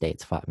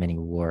city-states fought many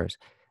wars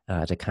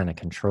to kind of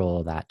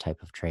control that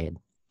type of trade.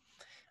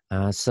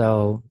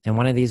 So in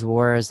one of these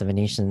wars, the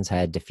Venetians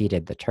had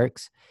defeated the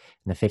Turks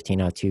in the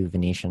 1502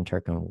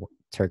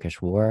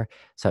 Venetian-Turkish War.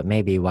 So it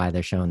may be why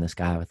they're showing this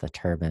guy with a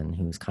turban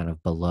who's kind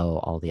of below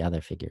all the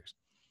other figures.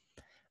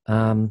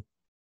 Some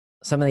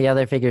of the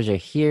other figures are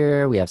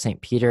here. We have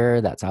St. Peter.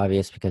 That's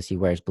obvious because he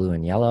wears blue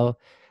and yellow.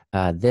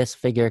 This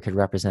figure could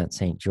represent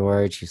St.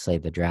 George, who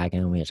slayed the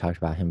dragon. We had talked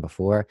about him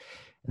before.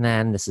 And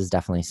then this is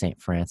definitely St.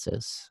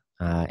 Francis.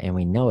 And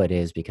we know it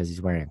is because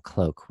he's wearing a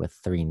cloak with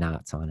 3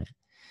 knots on it.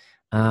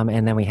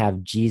 And then we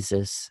have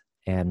Jesus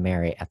and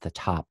Mary at the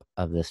top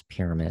of this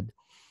pyramid.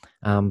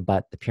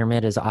 But the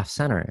pyramid is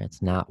off-center.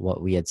 It's not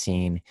what we had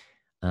seen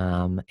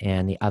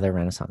in the other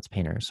Renaissance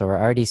painters. So we're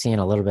already seeing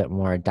a little bit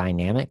more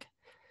dynamic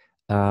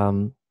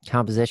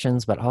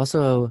compositions, but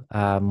also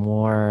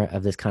more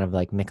of this kind of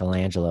like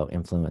Michelangelo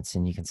influence.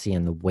 And you can see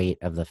in the weight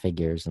of the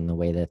figures and the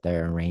way that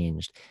they're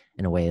arranged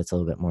in a way that's a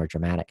little bit more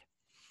dramatic.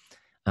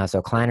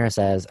 So Kleiner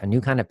says, a new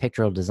kind of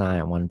pictorial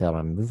design, one built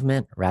on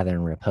movement rather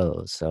than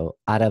repose. So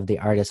out of the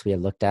artists we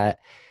had looked at,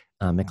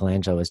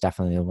 Michelangelo was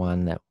definitely the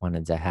one that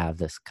wanted to have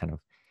this kind of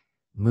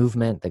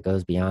movement that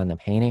goes beyond the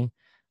painting.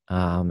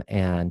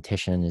 And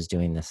Titian is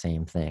doing the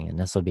same thing. And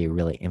this will be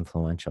really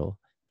influential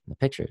in the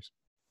pictures.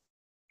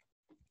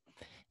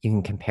 You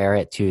can compare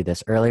it to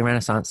this early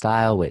Renaissance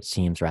style, which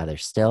seems rather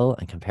still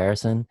in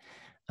comparison.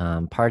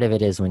 Part of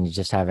it is when you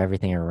just have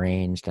everything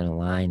arranged in a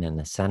line in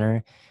the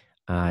center,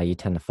 you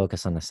tend to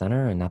focus on the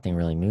center and nothing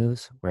really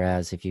moves.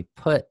 Whereas if you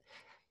put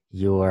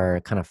your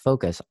kind of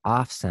focus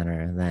off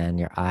center, then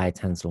your eye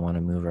tends to want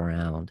to move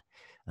around.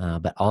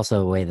 but also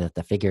the way that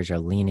the figures are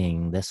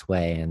leaning this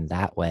way and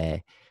that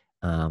way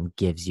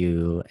gives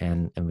you,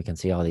 and we can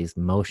see all these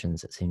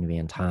motions that seem to be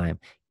in time,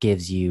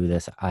 gives you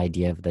this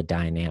idea of the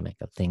dynamic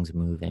of things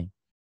moving.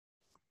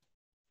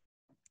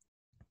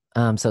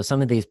 So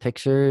some of these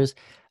pictures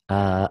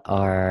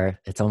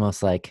it's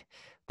almost like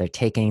they're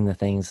taking the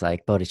things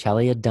like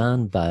Botticelli had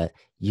done, but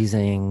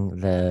using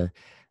the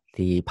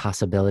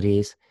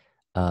possibilities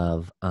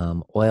of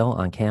oil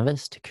on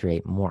canvas to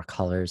create more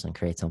colors and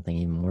create something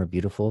even more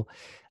beautiful.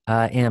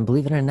 And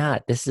believe it or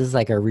not, this is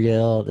going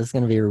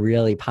to be a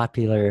really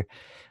popular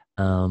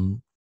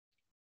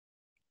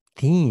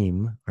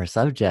theme or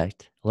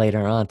subject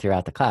later on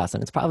throughout the class.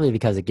 And it's probably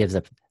because it gives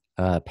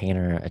a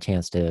painter a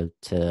chance to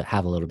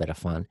have a little bit of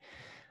fun.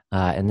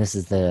 And this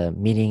is the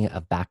meeting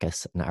of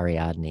Bacchus and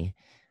Ariadne.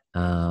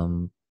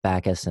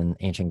 Bacchus in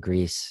ancient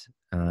Greece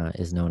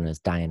is known as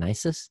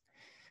Dionysus.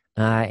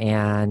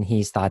 And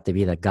he's thought to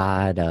be the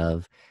god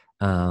of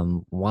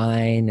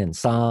wine and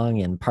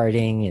song and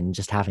partying and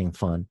just having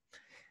fun.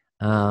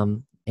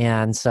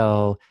 And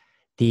so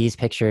these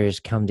pictures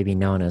come to be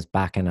known as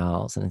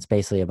bacchanals, and it's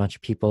basically a bunch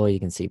of people. You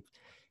can see,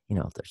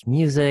 there's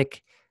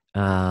music,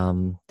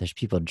 there's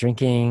people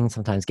drinking,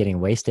 sometimes getting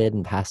wasted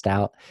and passed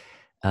out.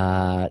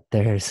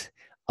 There's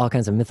all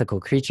kinds of mythical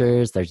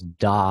creatures. There's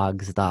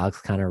dogs. Dogs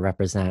kind of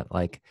represent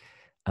like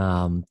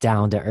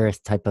down to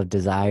earth type of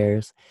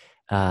desires.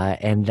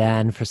 And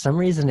then for some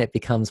reason it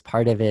becomes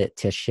part of it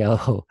to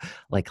show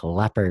like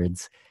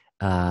leopards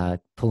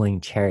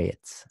pulling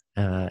chariots.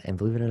 And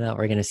believe it or not,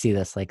 we're going to see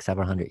this like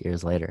several hundred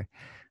years later.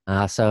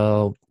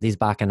 So these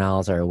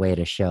bacchanals are a way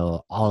to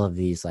show all of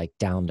these like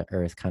down to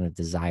earth kind of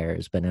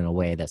desires, but in a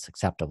way that's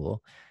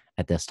acceptable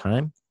at this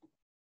time.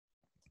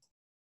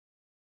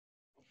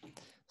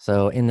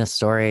 So in this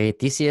story,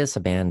 Theseus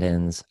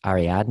abandons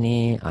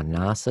Ariadne on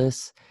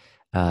Knossos.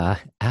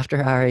 After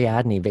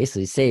Ariadne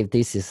basically saved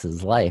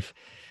Theseus's life,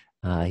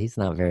 he's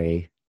not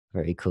very,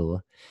 very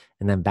cool.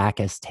 And then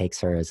Bacchus takes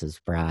her as his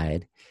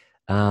bride.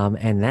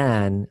 And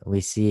then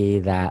we see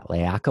that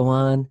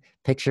Laocoon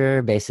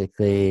picture,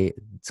 basically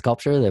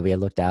sculpture that we had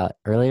looked at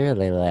earlier,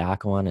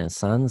 Laocoon and his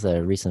sons that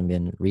have recently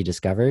been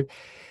rediscovered.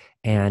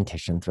 And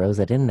Titian throws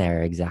it in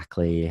there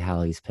exactly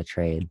how he's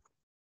portrayed.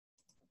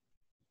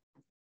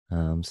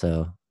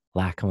 So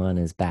Laocoon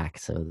is back.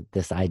 So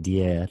this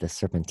idea, the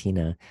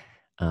Serpentina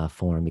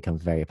form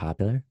becomes very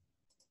popular.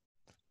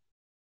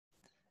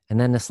 And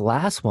then this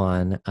last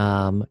one,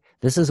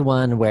 this is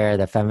one where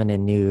the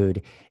feminine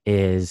nude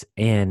is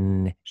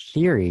in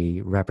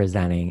theory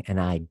representing an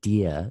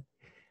idea,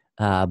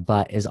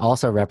 but is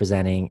also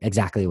representing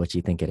exactly what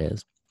you think it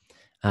is.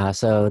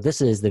 So this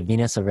is the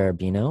Venus of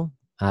Urbino,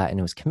 and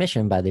it was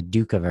commissioned by the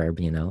Duke of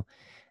Urbino,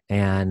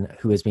 and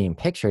who is being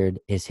pictured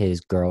is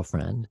his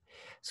girlfriend.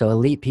 So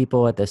elite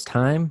people at this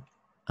time,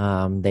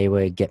 they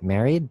would get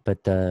married,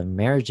 but the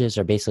marriages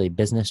are basically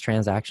business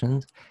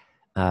transactions.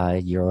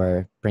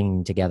 You're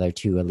bringing together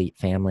two elite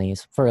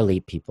families for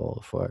elite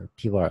people. For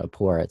people who are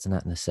poor, it's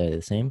not necessarily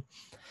the same.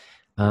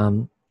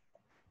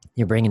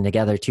 You're bringing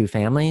together two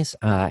families,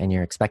 and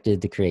you're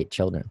expected to create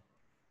children.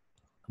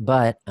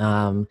 But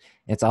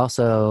it's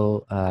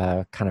also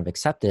kind of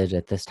accepted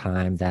at this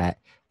time that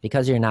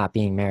because you're not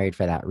being married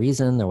for that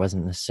reason, there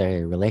wasn't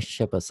necessarily a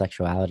relationship with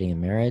sexuality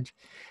in marriage,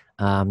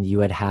 you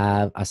would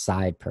have a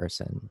side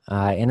person.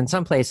 And in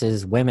some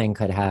places, women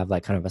could have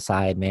like kind of a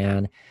side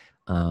man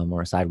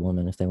or a side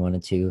woman if they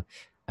wanted to.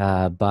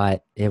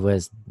 But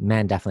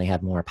men definitely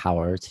had more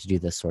power to do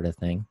this sort of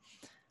thing.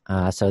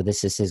 So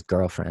this is his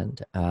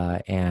girlfriend.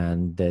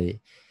 And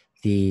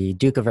the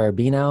Duke of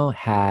Urbino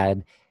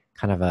had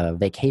kind of a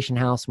vacation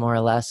house, more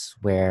or less,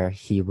 where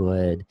he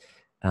would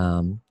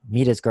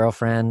meet his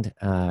girlfriend,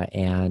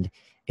 and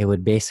it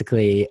would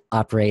basically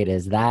operate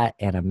as that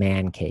and a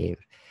man cave.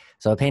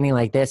 So a painting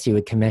like this, he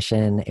would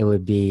commission, it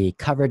would be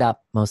covered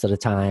up most of the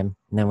time.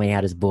 And then when he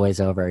had his boys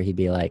over, he'd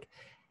be like,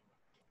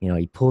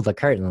 he'd pull the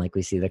curtain like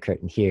we see the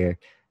curtain here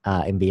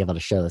and be able to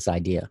show this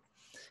idea.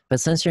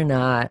 But since you're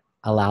not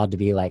allowed to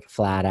be like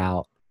flat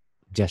out,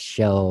 just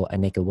show a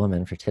naked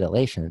woman for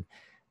titillation,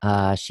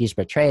 she's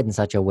portrayed in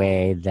such a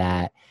way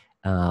that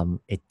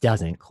it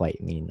doesn't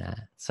quite mean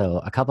that.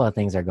 So a couple of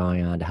things are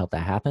going on to help that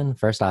happen.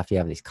 First off, you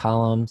have these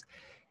columns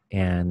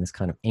and this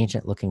kind of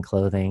ancient looking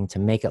clothing to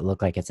make it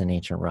look like it's in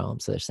ancient Rome.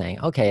 So they're saying,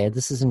 okay,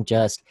 this isn't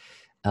just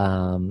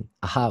a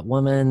hot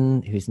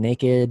woman who's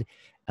naked.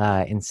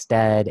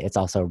 Instead, it's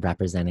also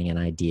representing an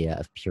idea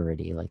of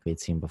purity like we'd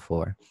seen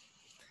before.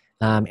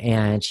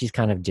 And she's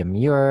kind of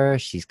demure.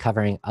 She's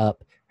covering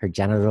up her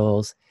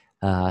genitals.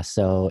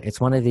 So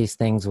it's one of these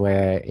things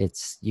where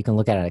you can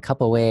look at it a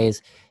couple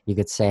ways. You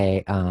could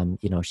say,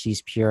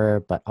 she's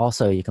pure, but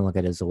also you can look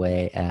at it as a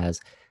way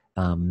as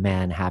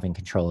men having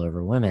control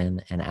over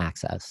women and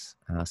access.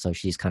 So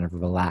she's kind of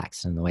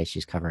relaxed in the way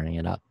she's covering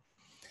it up.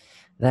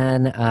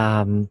 Then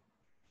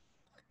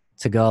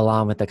to go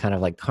along with the kind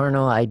of like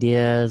carnal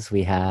ideas,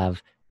 we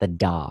have the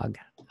dog.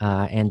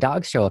 And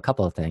dogs show a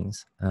couple of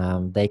things.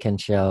 They can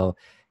show,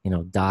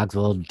 dogs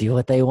will do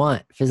what they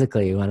want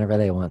physically whenever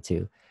they want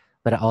to,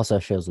 but it also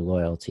shows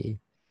loyalty.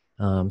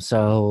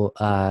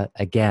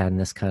 Again,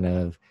 this kind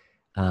of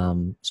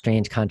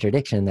strange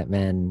contradiction that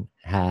men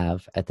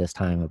have at this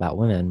time about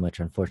women, which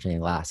unfortunately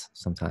lasts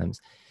sometimes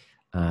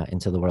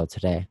into the world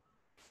today.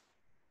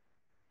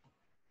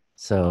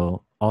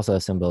 So also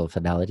a symbol of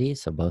fidelity,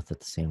 so both at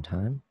the same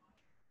time.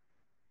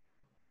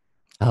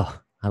 Oh,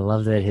 I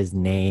love that his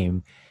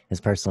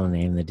personal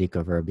name, the Duke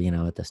of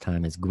Urbino at this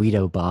time, is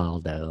Guido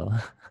Baldo.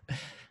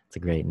 It's a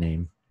great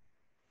name.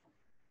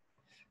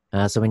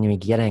 So when you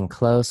get in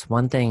close,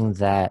 one thing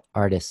that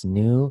artists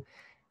knew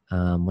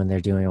when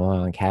they're doing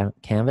oil on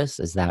canvas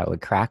is that it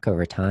would crack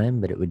over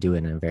time, but it would do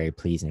it in a very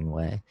pleasing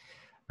way.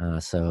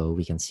 So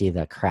we can see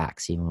the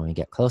cracks even when we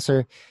get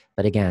closer.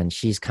 But again,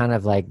 she's kind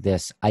of like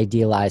this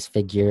idealized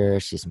figure.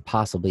 She's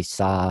impossibly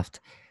soft.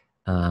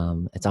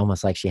 It's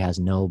almost like she has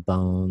no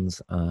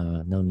bones,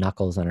 no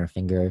knuckles on her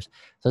fingers.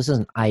 So this is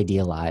an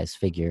idealized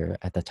figure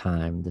at the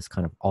time, this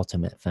kind of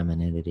ultimate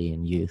femininity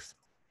and youth.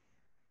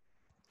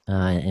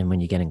 And when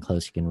you get in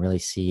close, you can really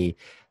see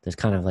there's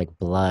kind of like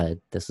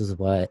blood. This is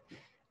what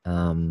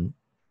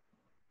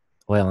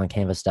oil on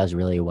canvas does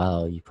really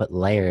well. You put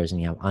layers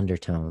and you have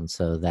undertones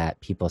so that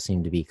people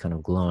seem to be kind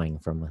of glowing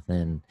from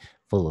within,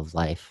 full of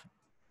life.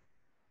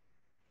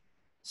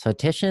 So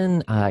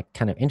Titian,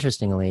 kind of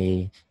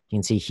interestingly, you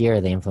can see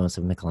here the influence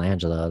of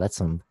Michelangelo. That's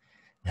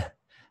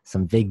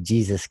some big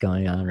Jesus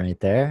going on right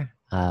there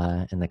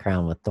in the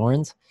crown with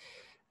thorns.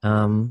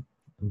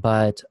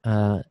 But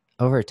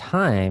over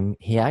time,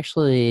 he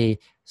actually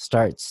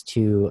starts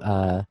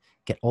to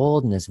get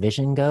old and his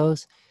vision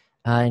goes.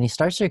 And he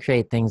starts to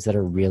create things that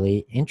are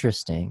really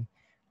interesting,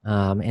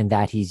 in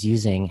that he's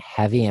using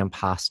heavy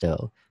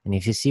impasto. And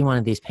if you see one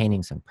of these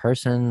paintings in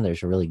person,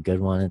 there's a really good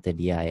one at the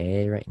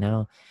DIA right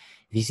now.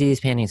 If you see these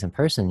paintings in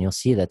person, you'll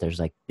see that there's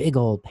like big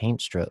old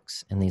paint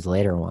strokes in these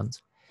later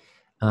ones.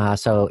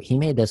 So he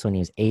made this when he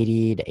was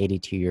 80 to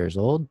 82 years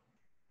old.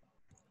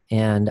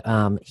 And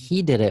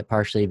he did it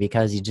partially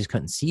because he just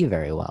couldn't see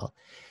very well.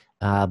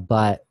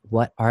 But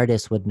what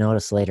artists would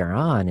notice later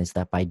on is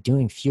that by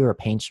doing fewer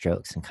paint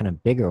strokes and kind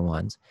of bigger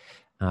ones,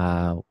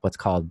 what's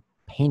called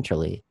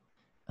painterly,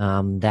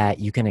 that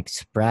you can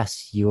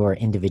express your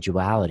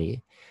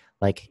individuality.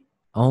 Like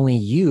only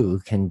you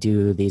can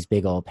do these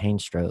big old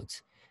paint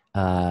strokes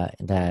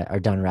that are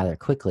done rather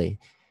quickly.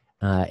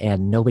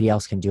 And nobody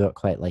else can do it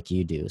quite like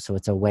you do. So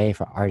it's a way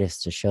for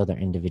artists to show their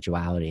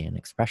individuality and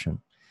expression.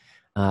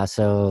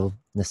 So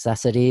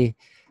necessity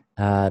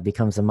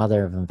becomes the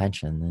mother of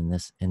invention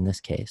in this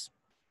case.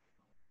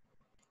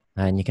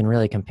 And you can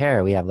really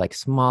compare. We have like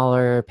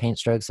smaller paint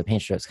strokes. The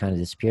paint strokes kind of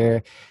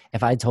disappear.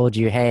 If I told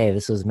you, hey,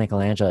 this was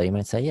Michelangelo, you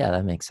might say, yeah,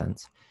 that makes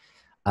sense.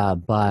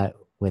 But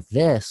with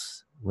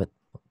this, what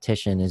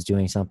Titian is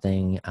doing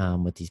something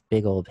with these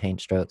big old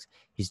paint strokes,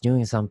 he's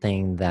doing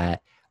something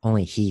that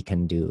only he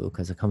can do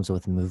because it comes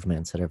with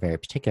movements that are very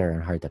particular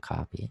and hard to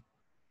copy.